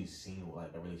 officially seen,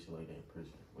 like, a relationship like that in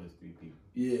person with 3 people.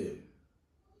 Yeah.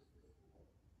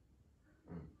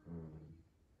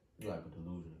 You like a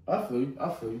delusion. I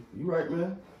feel you. You right,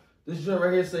 man. This joint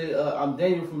right here say, I'm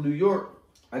Daniel from New York.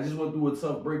 I just went through a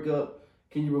tough breakup.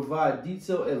 Can you provide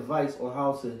detailed advice on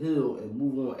how to heal and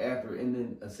move on after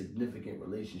ending a significant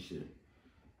relationship?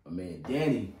 My man,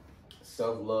 Danny.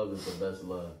 Self-love is the best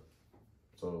love.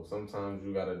 So sometimes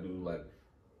you got to do, like,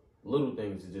 little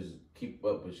things to just keep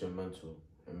up with your mental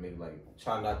and make, like,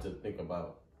 try not to think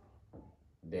about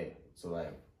that. So,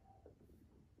 like,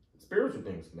 spiritual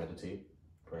things, meditate,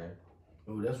 pray.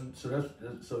 Oh,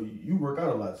 so you work out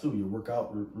a lot too. Your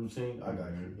workout routine. I got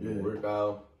you. Yeah. Work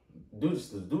out. Do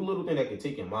little thing that can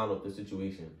take your mind off the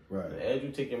situation. Right. And as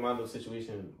you take your mind off the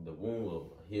situation, the wound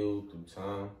will heal through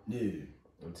time. Yeah.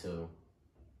 Until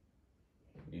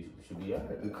you should be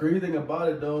alright. The crazy thing about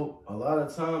it though, a lot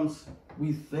of times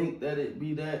we think that it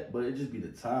be that, but it just be the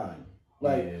time.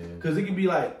 Like, cause it can be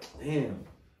like, damn,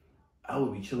 I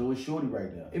would be chilling with Shorty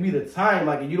right now. It be the time,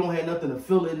 like, and you don't have nothing to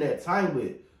fill in that time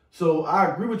with. So I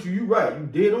agree with you. You right. You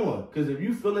dead on. Because if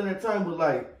you fill in that time with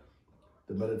like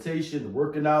the meditation, the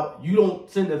working out, you don't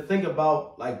tend to think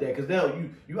about like that. Because now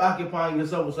you occupying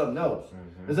yourself with something else.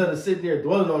 Mm-hmm. Instead of sitting there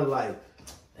dwelling on it like,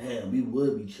 damn, we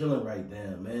would be chilling right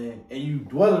now, man. And you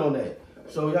dwelling on that.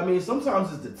 So, I mean,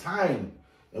 sometimes it's the time.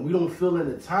 And we don't fill in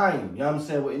the time, you know what I'm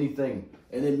saying, with anything.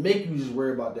 And it make you just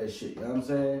worry about that shit, you know what I'm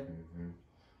saying? Mm-hmm.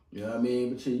 You know what I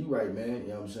mean? But yeah, you right, man. You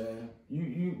know what I'm saying?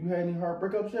 You had any hard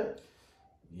breakups yet?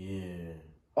 Yeah.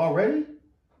 Already?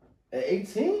 At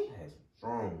 18? I had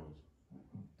strong ones.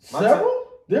 Several?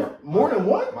 More than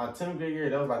one? My 10th grade year,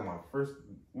 that was like my first.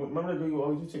 Remember that girl you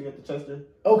always used to take me at the Chester?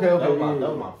 Okay. That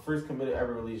was my first committed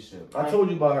ever relationship. I told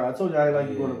you about her. I told you I didn't like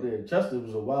you going up there. Chester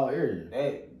was a wild area.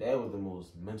 That was the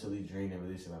most mentally draining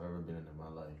relationship I've ever been in my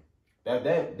life.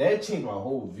 That changed my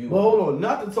whole view. Well, hold on.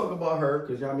 Not to talk about her,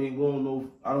 because I mean,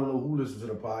 I don't know who listens to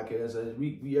the podcast.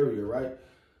 We area, right?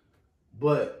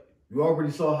 But you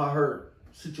already saw how her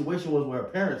situation was with her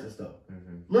parents and stuff.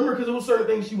 Mm-hmm. Remember, because there was certain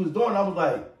things she was doing. I was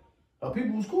like,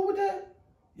 People was cool with that?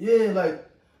 Yeah, like,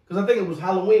 because I think it was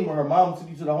Halloween when her mom took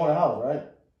you to the haunted house, right?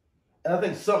 And I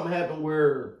think something happened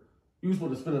where you was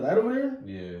supposed to spend the night over there.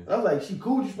 Yeah. And I was like, she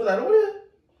cool, you spend the night over there?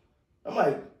 I'm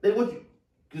like, they want you,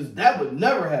 because that would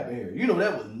never happen here. You know,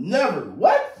 that would never,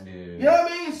 what? Yeah. You know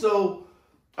what I mean? So,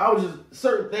 I was just,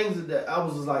 certain things that I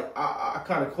was just like, I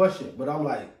kind of questioned, but I'm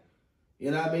like, you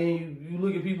know what I mean? You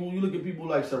look at people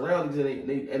like surroundings and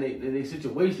they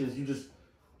situations,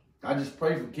 I just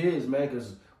pray for kids, man,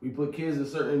 because we put kids in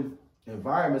certain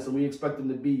environments and we expect them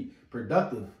to be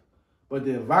productive. But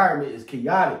the environment is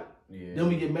chaotic. Yeah. Then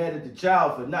we get mad at the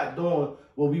child for not doing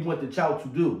what we want the child to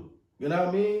do. You know what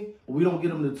I mean? But we don't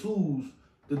give them the tools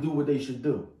to do what they should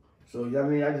do. So, you know what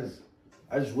I mean?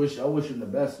 I wish them the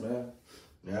best, man.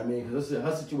 You know what I mean? Because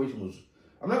her situation was,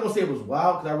 I'm not going to say it was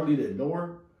wild because I really didn't know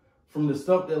her. From the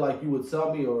stuff that, like, you would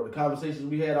tell me or the conversations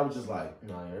we had, I was just like...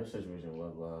 Nah, her situation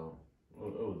was wild.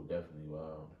 It was definitely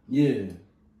wild. Yeah. It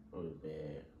was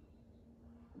bad.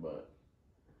 But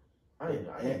I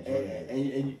enjoyed it.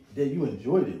 And that you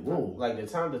enjoyed it. Whoa. Like, the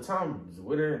time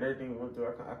with her and everything we went through,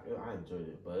 I enjoyed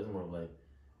it. But it's more like,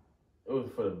 it was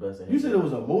for the best. You said it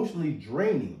was emotionally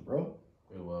draining, bro.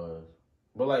 It was.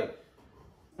 But, like,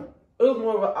 it was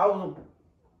more of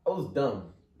I was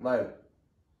dumb. Like,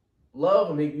 love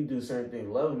will make you do certain things.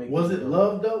 Love will make Was you it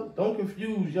love, though? Don't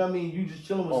confuse, you know what I mean? You just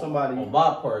chilling with somebody. On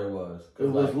my part, it was. It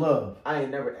was like, love. I ain't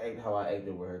never acted how I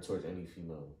acted with her towards any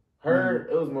female. Her,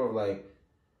 it was more of like,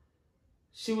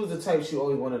 she was the type she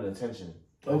always wanted attention.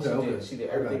 Like she did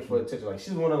everything for attention. Like,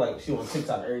 she's one of, like, she on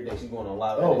TikTok every day. She's going on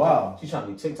live. Oh, wow. She's trying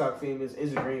to be TikTok famous,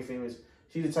 Instagram famous.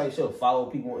 She's the type she'll follow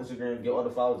people on Instagram, get all the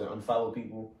followers, and unfollow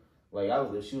people. Like,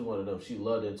 she was one of them. She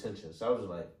loved the attention. So I was just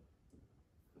like,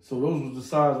 so those was the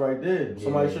signs right there. Yeah.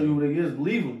 Somebody show you who they is,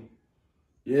 believe them.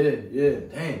 Yeah.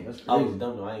 Damn, that's crazy. I was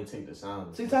dumb though. I ain't take the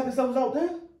signs. TikTok and stuff was out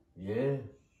then? Yeah.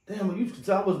 Damn, you could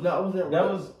tell I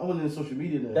wasn't in social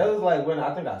media then. That was like when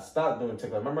I think I stopped doing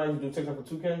TikTok. Remember I used to do TikTok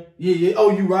for 2K? Yeah. Oh,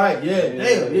 you right. Yeah.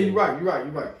 Damn. Yeah, you're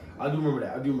right. I do remember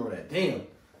that. Damn.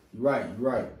 You're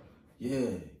right. Yeah.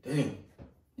 Damn.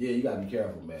 Yeah, you gotta be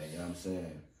careful, man. You know what I'm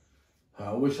saying?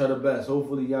 I wish her the best.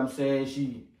 Hopefully, you know what I'm saying,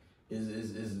 she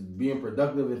is being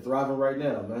productive and thriving right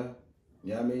now, man.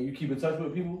 You know what I mean? You keep in touch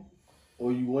with people?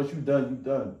 Or once you done?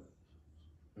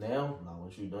 Now? No,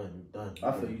 once you done.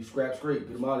 I feel you. Scrap straight.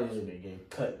 Get them out of here. Getting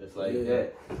cut. It's like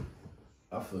that.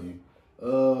 I feel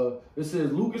you. It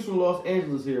says, Lucas from Los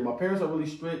Angeles here. My parents are really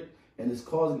strict and it's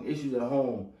causing issues at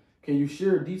home. Can you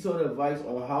share detailed advice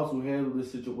on how to handle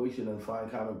this situation and find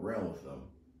common ground with them?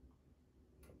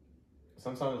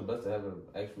 Sometimes it's best to have an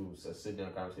actual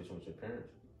sit-down conversation with your parents.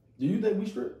 Do you think we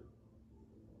strict?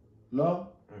 No?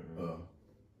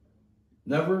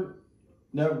 Never?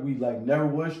 We never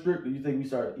was strict? Or you think we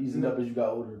started easing up as you got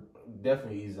older?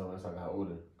 Definitely eased up as I got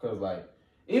older. Because, like,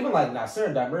 even, like, Nasser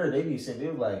and Damer, they be saying, they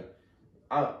was like,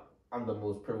 I'm the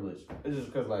most privileged. It's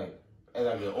just because, like, as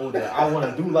I get older, I want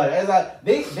to do, like,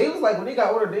 they was like, when they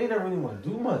got older, they didn't really want to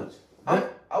do much.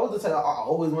 I was the type, I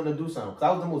always wanted to do something. Because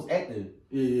I was the most active.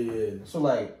 Yeah. So,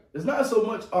 like, it's not so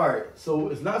much, all right, so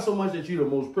it's not so much that you're the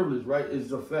most privileged, right? It's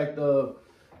the fact of,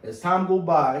 as time go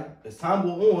by, as time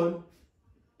go on,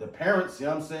 the parents, you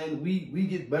know what I'm saying, we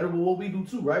get better with what we do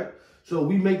too, right? So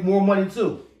we make more money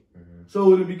too. Mm-hmm.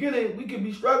 So in the beginning, we could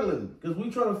be struggling because we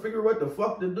trying to figure what the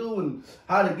fuck to do and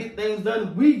how to get things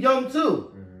done. We young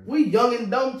too. Mm-hmm. We young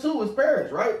and dumb too as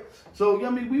parents, right? So, you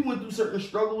know what I mean, we went through certain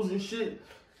struggles and shit.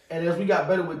 And as we got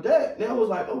better with that, now it was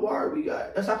like, oh, all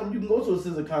right, that's how come you can go to a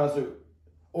SZA concert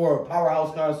or a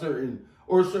Powerhouse concert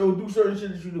or do certain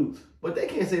shit that you do. But they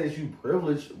can't say that you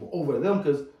privileged over them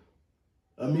because,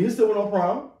 I mean, he still went on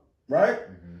prom, right?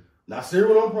 Mm-hmm. Nasir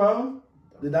went on prom.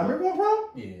 Did Damer go on prom?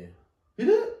 Yeah. He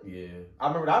did? Yeah. I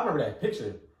remember that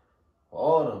picture.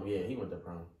 All of them, yeah, he went to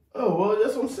prom. Oh, well,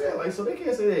 that's what I'm saying. Like, so they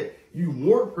can't say that you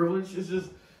more privileged. It's just,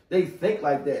 they think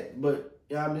like that. But,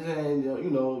 you know what I'm saying, you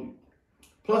know,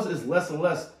 plus it's less and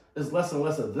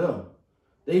less of them.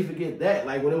 They forget that.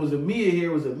 Like, when it was a Mia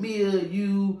here, it was a Mia,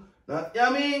 you. You know what I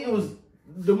mean? It was,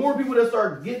 the more people that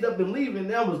start getting up and leaving,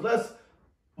 now was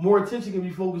more attention can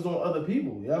be focused on other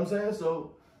people. You know what I'm saying?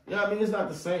 So, yeah, I mean, it's not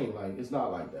the same. Like, it's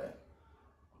not like that.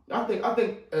 I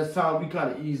think as time we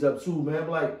kind of ease up too, man. But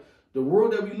like the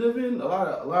world that we live in, a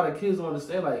lot of kids don't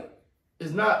understand. Like,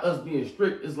 it's not us being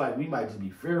strict. It's like we might just be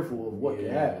fearful of what can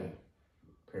happen.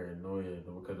 Paranoia,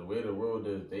 because the way the world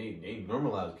is, they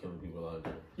normalize killing people out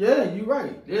there. Yeah, you're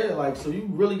right. Yeah, like so you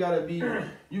really gotta be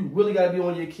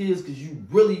on your kids because you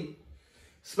really,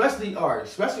 especially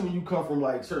when you come from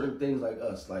like certain things like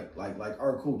us, like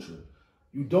our culture.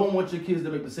 You don't want your kids to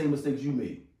make the same mistakes you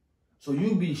made. So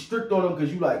you be strict on them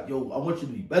because you like, yo, I want you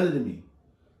to be better than me.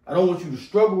 I don't want you to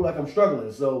struggle like I'm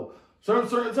struggling. So certain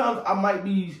times I might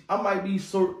be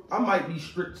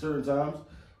strict certain times.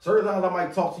 Certain times I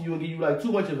might talk to you and give you like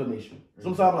too much information.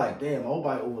 Sometimes I'm like, damn, I hope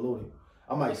I ain't overloading.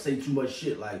 I might say too much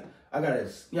shit. Like I gotta,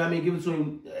 you know what I mean, give it to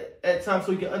him at times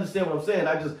so he can understand what I'm saying.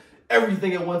 I just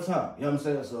everything at one time. You know what I'm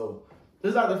saying? So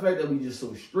it's not the fact that we just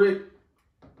so strict.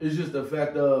 It's just the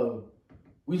fact of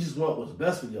we just want what's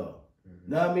best for y'all.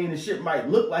 You know what I mean? The shit might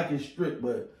look like it's strict,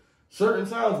 but certain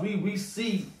times we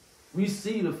see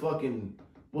the fucking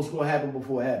what's gonna happen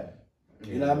before it happens.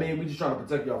 You know what I mean? We just trying to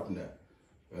protect y'all from that.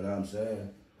 You know what I'm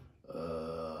saying?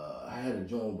 I had a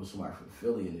joint with somebody from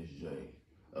Philly in this joint.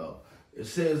 Oh, it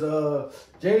says,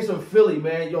 James from Philly,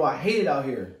 man. Yo, I hate it out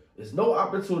here. There's no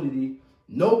opportunity.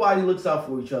 Nobody looks out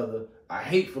for each other. I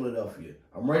hate Philadelphia.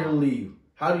 I'm ready to leave.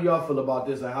 How do y'all feel about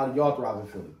this, and how do y'all thrive in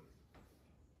Philly?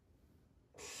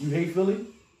 You hate Philly?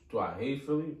 Do I hate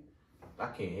Philly? I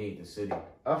can't hate the city.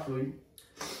 I feel you.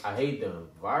 I hate the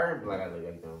environment. Like I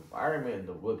like the environment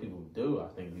and what people do. I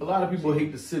think a lot of people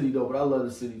hate the city though, but I love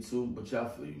the city too. But y'all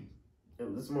feel you.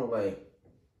 It's more like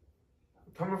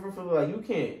coming from Philly. Like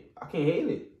I can't hate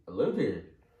it. I live here,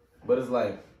 but it's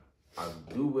like I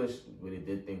do wish we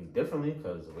did things differently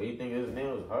because the way things is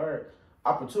now is hard.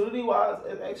 Opportunity wise,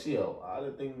 it's actually a lot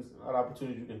of things, a lot of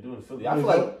opportunities you can do in Philly. I feel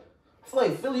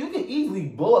like Philly, you can easily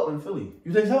blow up in Philly.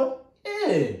 You think so? Yeah.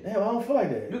 Damn, I don't feel like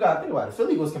that. You gotta think about it.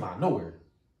 Philly was come out of nowhere.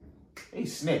 They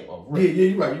snapped off. Yeah,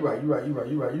 you're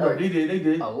right. They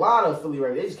did. A lot of Philly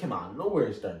right, they just came out of nowhere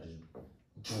and started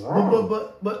just drum.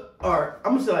 But all right,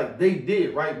 I'm gonna say like they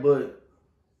did, right? But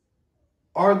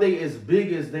are they as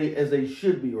big as they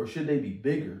should be, or should they be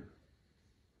bigger?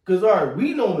 Because all right,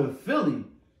 we know them in Philly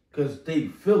because they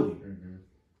Philly. Mm-hmm.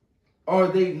 Are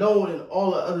they known in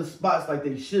all the other spots like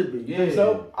they should be? You think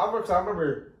so? I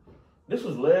remember this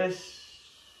was last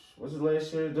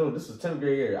year? Dude, this was 10th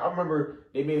grade year. I remember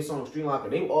they made a song Street Locker.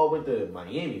 They all went to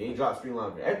Miami. They dropped Street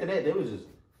Locker. After that, they was just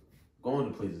going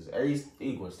to places.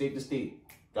 They going state to state,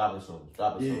 dropping songs.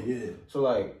 Yeah. So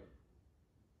like,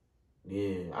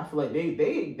 yeah, I feel like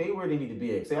they where they need to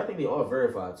be at. See, I think they all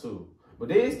verified too. But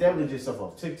they established themselves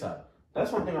off TikTok.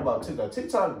 That's one thing about TikTok.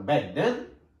 TikTok back then,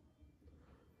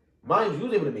 mind you,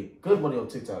 was able to make good money on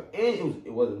TikTok, and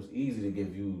it was easy to get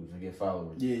views and get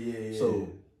followers. Yeah. So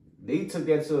they took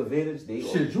that to advantage.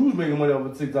 You was making money off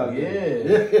of TikTok. Yeah.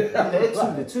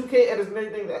 The 2K edits and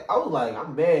everything. I was like,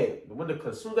 I'm mad.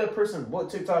 As soon as that person bought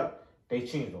TikTok, they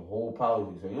changed the whole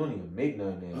policy. So you don't even make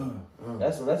nothing now.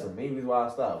 That's the main reason why I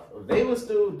stopped. If they were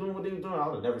still doing what they were doing, I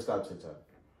would have never stopped TikTok.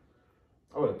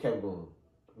 I would have kept going.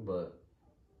 But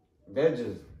that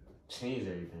just changed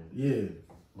everything. Yeah.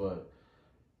 But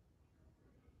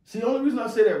see, the only reason I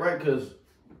say that, right, because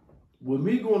with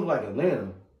me going to like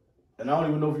Atlanta, and I don't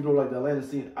even know if you know like the Atlanta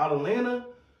scene. Out of Atlanta,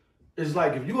 it's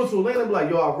like if you go to Atlanta, be like,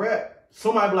 yo, I rap.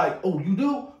 Somebody be like, oh, you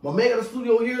do? My man got a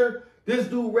studio here. This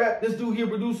dude rap. This dude here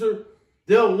producer.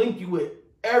 They'll link you with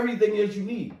everything that you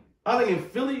need. I think in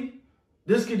Philly,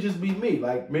 this could just be me.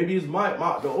 Like maybe it's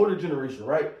the older generation,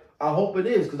 right? I hope it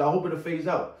is, because I hope it'll phase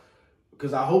out.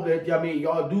 Because I hope that,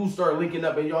 y'all do start linking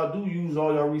up and y'all do use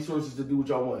all y'all resources to do what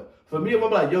y'all want. For me, if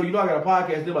I'm like, yo, you know I got a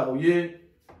podcast, they're like, oh yeah?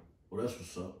 Well, that's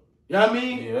what's up. You know what I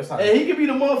mean? Yeah, that's how and he could be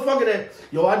the motherfucker that,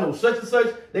 yo, I know such and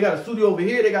such. They got a studio over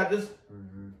here. They got this.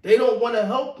 Mm-hmm. They don't want to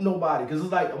help nobody because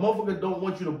it's like a motherfucker don't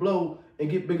want you to blow and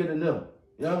get bigger than them.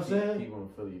 You know what I'm saying? People in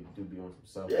Philly do be on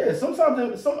some stuff. Yeah, sometimes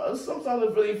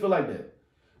in Philly feel like that.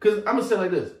 Because I'm going to say it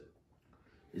like this.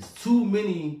 It's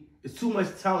too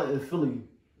much talent in Philly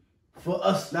for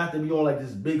us not to be on like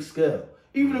this big scale.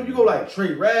 Even if you go like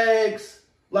Trey Rags,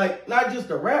 like not just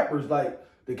the rappers, like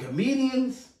the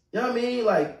comedians, you know what I mean?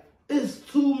 Like it's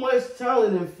too much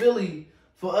talent in Philly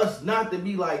for us not to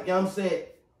be like, you know what I'm saying,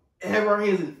 have our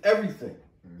hands in everything.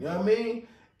 You know what I mean?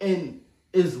 And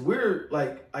it's weird,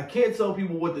 like I can't tell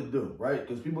people what to do, right?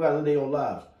 Because people gotta live their own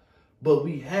lives. But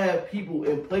we have people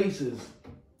in places,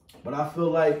 but I feel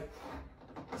like,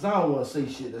 because I don't want to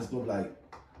say shit that's going to be like,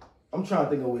 I'm trying to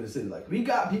think of a way to say it. Like, we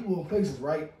got people in places,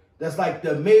 right? That's like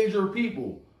the major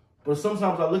people. But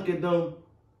sometimes I look at them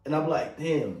and I'm like,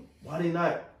 damn, why they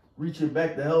not reaching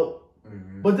back to help?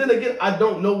 Mm-hmm. But then again, I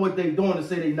don't know what they doing to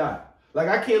say they not. Like,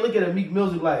 I can't look at a Meek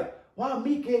Mills and be like, why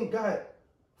Meek ain't got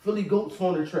Philly Goats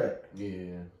on the track?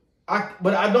 Yeah.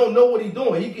 But I don't know what he's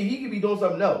doing. He could be doing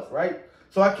something else, right?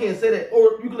 So I can't say that.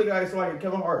 Or you can look at somebody like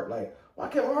Kevin Hart. Like, why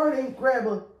Kevin Hart ain't grab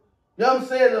you know what I'm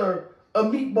saying, or a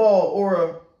meatball, or a,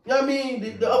 you know what I mean,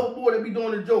 the other boy that be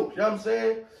doing the jokes, you know what I'm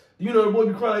saying? You know, the boy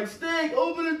be crying like, Stink,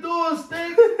 open the door,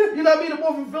 Stink. You know what I mean? The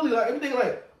boy from Philly, like, everything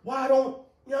like, why don't,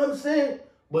 you know what I'm saying?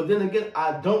 But then again,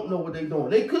 I don't know what they doing.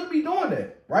 They could be doing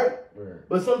that, right?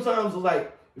 But sometimes it's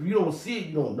like, if you don't see it,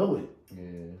 you don't know it.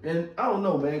 Yeah. And I don't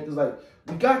know, man, because like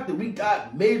we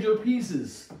got major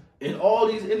pieces in all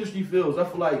these industry fields. I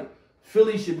feel like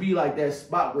Philly should be like that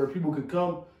spot where people could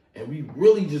come and we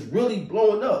really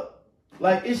blowing up.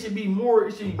 Like it should be more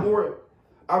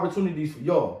opportunities for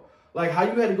y'all. Like how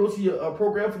you had to go to your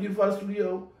program for you to find a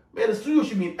studio. Man, the studio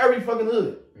should be in every fucking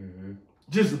hood. Mm-hmm.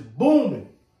 Just booming.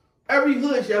 Every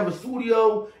hood should have a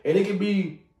studio, and it can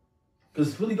be,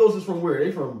 because Philly Ghost is from where?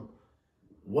 They from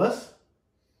West?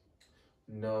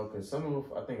 No, because some of them,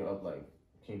 I think,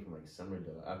 came from like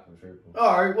Somerville, after sure.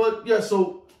 All right, well, yeah,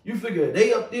 so you figure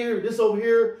they up there, this over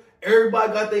here,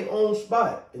 everybody got their own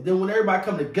spot. And then when everybody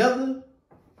come together,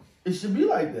 it should be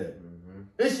like that.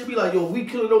 It should be like, yo, we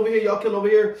killing over here, y'all killing over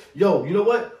here. Yo, you know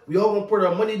what? We all gonna put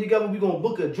our money together. We gonna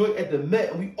book a joint at the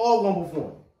Met, and we all gonna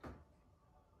perform.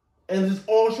 And just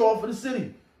all show off for the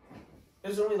city.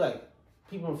 It's only like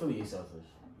people in Philly are selfish.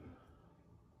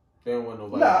 They don't want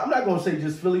nobody. Nah, I'm not gonna say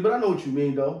just Philly, but I know what you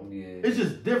mean though. Yeah. It's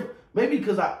just different. Maybe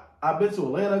because I've been to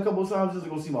Atlanta a couple of times just to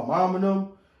go see my mom and them,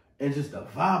 and just the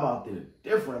vibe out there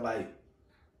different. Like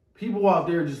people out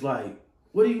there just like,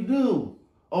 what do you do?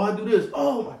 Oh, I do this.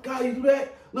 Oh my God, you do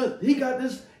that? Look, he got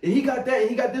this, and he got that, and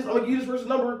he got this. I'm gonna give you this person's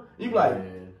number. And you be like,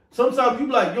 sometimes you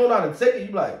be like, you don't know how to take it. You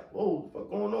be like, whoa, what's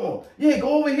going on? Yeah,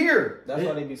 go over here. That's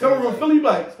why they be saying. Coming from Philly, you be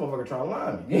like, this motherfucker trying to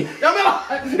lie to me. I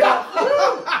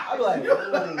be like,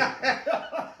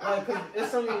 cause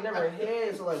it's something you never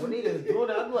had. So like, when they just doing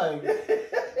that, I be like,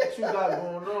 what you got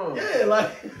going on? Yeah,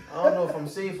 like, I don't know if I'm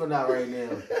safe or not right now.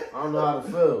 I don't know how to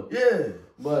feel. Yeah,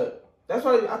 but. That's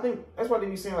why they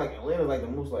be saying like Atlanta like the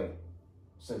most like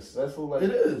successful. Like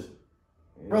it is,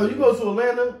 bro. You go to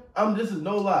Atlanta, this is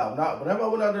no lie. Whenever I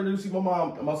went out there to see my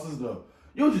mom and my sister,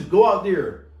 you'll just go out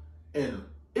there and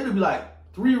it'll be like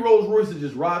 3 Rolls Royces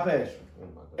just ride past you,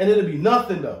 and it'll be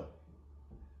nothing though.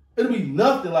 It'll be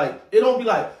nothing. Like it don't be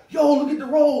like, yo, look at the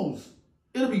Rolls.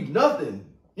 It'll be nothing.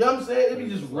 You know what I'm saying? It'll be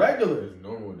just regular. It's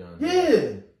normal down here.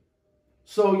 Yeah.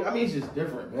 So I mean, it's just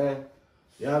different, man.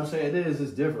 You know what I'm saying? It is.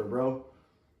 It's different, bro.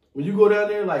 When you go down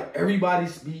there, like, everybody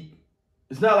speak.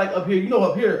 It's not like up here. You know,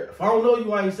 up here, if I don't know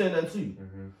you, I ain't saying nothing to you.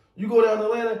 Mm-hmm. You go down to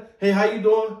Atlanta, hey, how you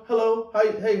doing? Hello? How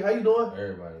you doing?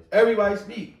 Everybody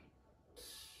speak.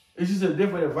 It's just a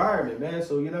different environment, man.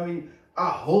 So, you know what I mean? I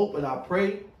hope and I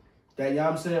pray that, you know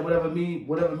what I'm saying, whatever me and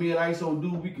Iso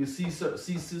do, we can see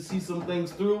some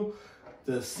things through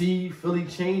to see Philly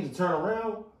change and turn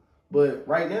around. But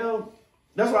right now,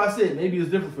 that's why I said maybe it's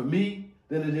different for me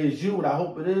than it is you, and I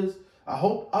hope it is. I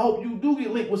hope you do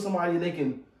get linked with somebody and they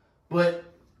can, but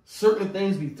certain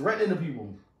things be threatening to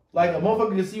people. Like a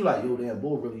motherfucker can see you like, yo, damn,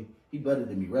 boy, really, he better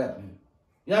than me rapping.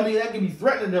 You know what I mean? That can be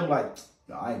threatening them like,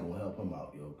 no, I ain't gonna help him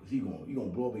out, yo, because he gonna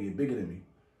blow up and get bigger than me.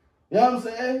 You know what I'm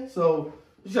saying? So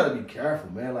you gotta be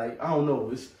careful, man. Like, I don't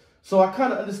know. So I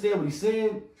kind of understand what he's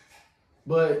saying,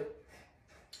 but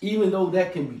even though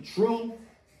that can be true,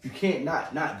 you can't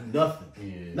not do nothing.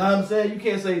 Yeah. Know what I'm saying? You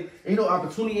can't say, ain't no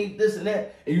opportunity, ain't this and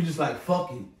that, and you just like,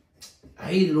 fuck it. I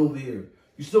hate it over here.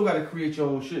 You still got to create your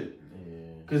own shit.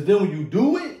 Because then when you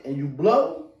do it and you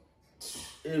blow,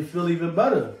 it feel even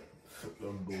better.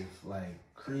 Like,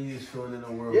 craziest feeling in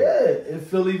the world. Yeah, it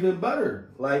feel even better.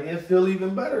 Like, it feel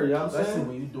even better. You know what I'm saying?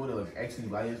 When you doing it, like, actually,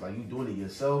 like you doing it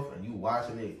yourself and you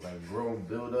watching it, like, grow and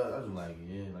build up. I was like,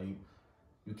 yeah, like,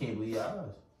 you can't believe your eyes.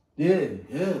 Yeah,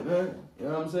 man. You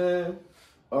know what I'm saying?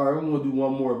 All right, I'm going to do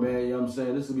one more, man. You know what I'm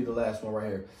saying? This will be the last one right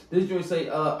here. This joint say,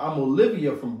 I'm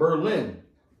Olivia from Berlin.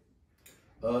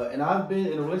 And I've been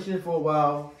in a relationship for a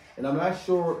while, and I'm not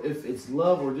sure if it's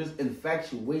love or just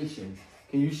infatuation.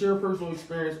 Can you share a personal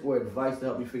experience or advice to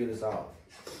help me figure this out?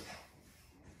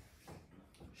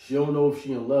 She don't know if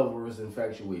she in love or it's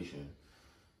infatuation.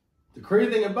 The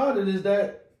crazy thing about it is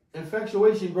that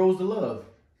infatuation grows to love.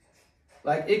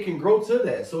 Like, it can grow to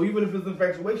that. So even if it's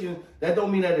infatuation, that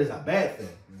don't mean that it's a bad thing.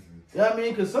 Mm-hmm. You know what I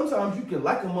mean? Because sometimes you can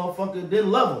like a motherfucker,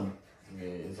 then love him. Yeah,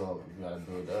 it's all, you got to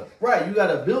build up. Right, you got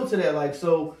to build to that. Like,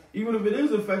 so even if it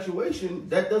is infatuation,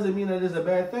 that doesn't mean that it's a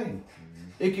bad thing.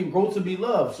 Mm-hmm. It can grow to be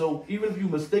love. So even if you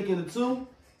mistaken the two,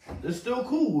 it's still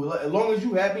cool. Like, as long as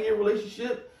you happy in your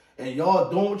relationship and y'all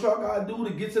doing what y'all got to do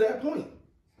to get to that point.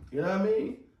 You know what I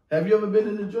mean? Have you ever been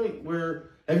in a joint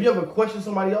where, have you ever questioned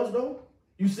somebody else, though?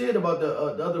 You said about the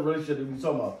other relationship that we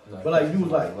talking about, like, but like you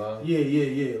was like,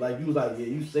 yeah. Like you was like, yeah,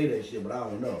 you say that shit, but I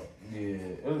don't know. Yeah,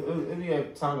 it be a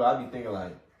time that I be thinking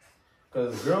like,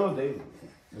 cause girls,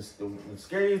 the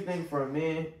scariest thing for a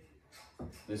man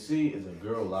to see is a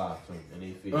girl lie to them in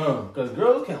their face. Cause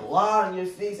girls can lie in your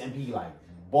face and be like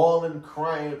bawling,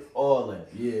 crying, all that.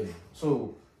 Yeah.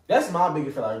 So that's my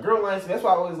biggest fear. Like, girl lying to me, that's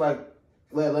why I always like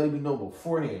let it be known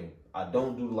beforehand. I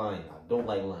don't do lying. I don't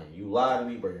like lying. You lie to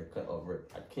me, bro, you're cut off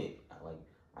rip. I can't.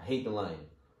 I hate the lying.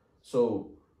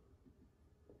 So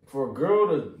for a girl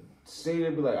to say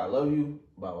that, be like, I love you,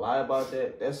 but lie about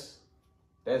that,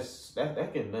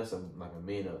 that can mess up like a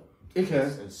man up. It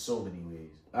can. In so many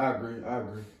ways. I agree.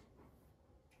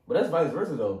 But that's vice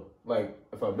versa though. Like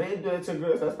if a man do that to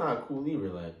girls, that's not cool either.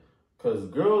 Like, cause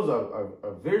girls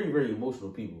are very, very emotional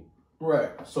people. Right.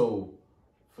 So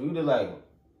for you to like,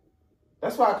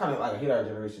 that's why I kind of like hate our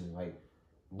generation. Like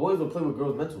boys will play with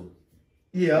girls' mental.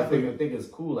 Yeah, I think it's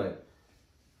cool. Like,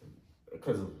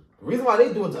 because the reason why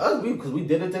they do it to us, because we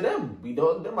did it to them. We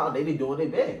don't them out. They doing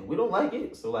it back. We don't like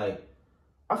it. So like,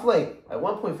 I feel like at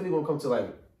one point, Philly gonna come to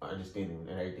like understanding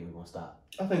and everything's gonna stop.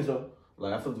 I think so.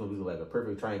 Like I feel it's gonna be like a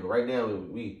perfect triangle. Right now,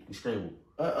 we scramble.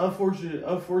 Unfortunate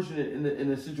in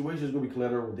the situation is gonna be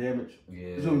collateral damage.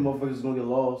 Yeah, there's gonna be motherfuckers that's gonna get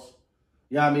lost.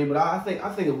 Yeah, I mean, but I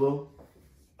think it will.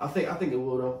 I think it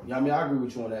will though. Yeah, I mean, I agree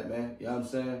with you on that, man. You know what I'm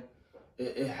saying?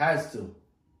 It has to.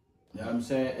 You know what I'm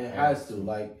saying? It has to.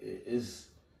 Like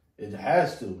it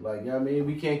has to. Like, you know what I mean?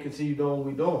 We can't continue doing what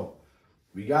we're doing.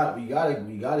 We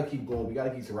gotta keep going. We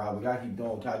gotta keep surviving. We gotta keep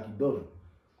doing. We gotta keep building.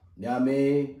 You know what I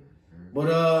mean?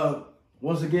 But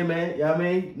once again, man, you know what I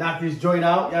mean? Knock this joint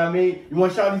out. You know what I mean? You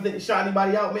want to shout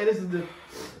anybody out, man? This is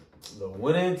the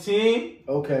winning team.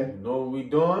 Okay. You know what we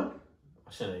doing?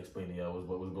 I shouldn't explain to y'all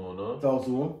what was going on. Talk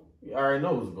to him. You already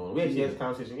know what's going on. We actually had this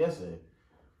conversation yesterday.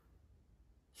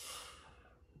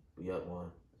 We up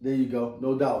one. There you go.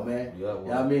 No doubt, man. We up one.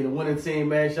 Yeah, I mean, the winning team,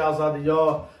 man. Shouts out to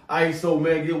y'all. Iso,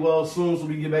 man, get well soon so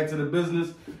we get back to the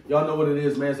business. Y'all know what it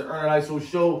is, man. It's the Ern and Iso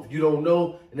show. If you don't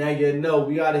know, and now you get to know,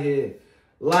 we out of here.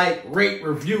 Like, rate,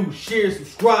 review, share,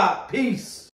 subscribe.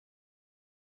 Peace.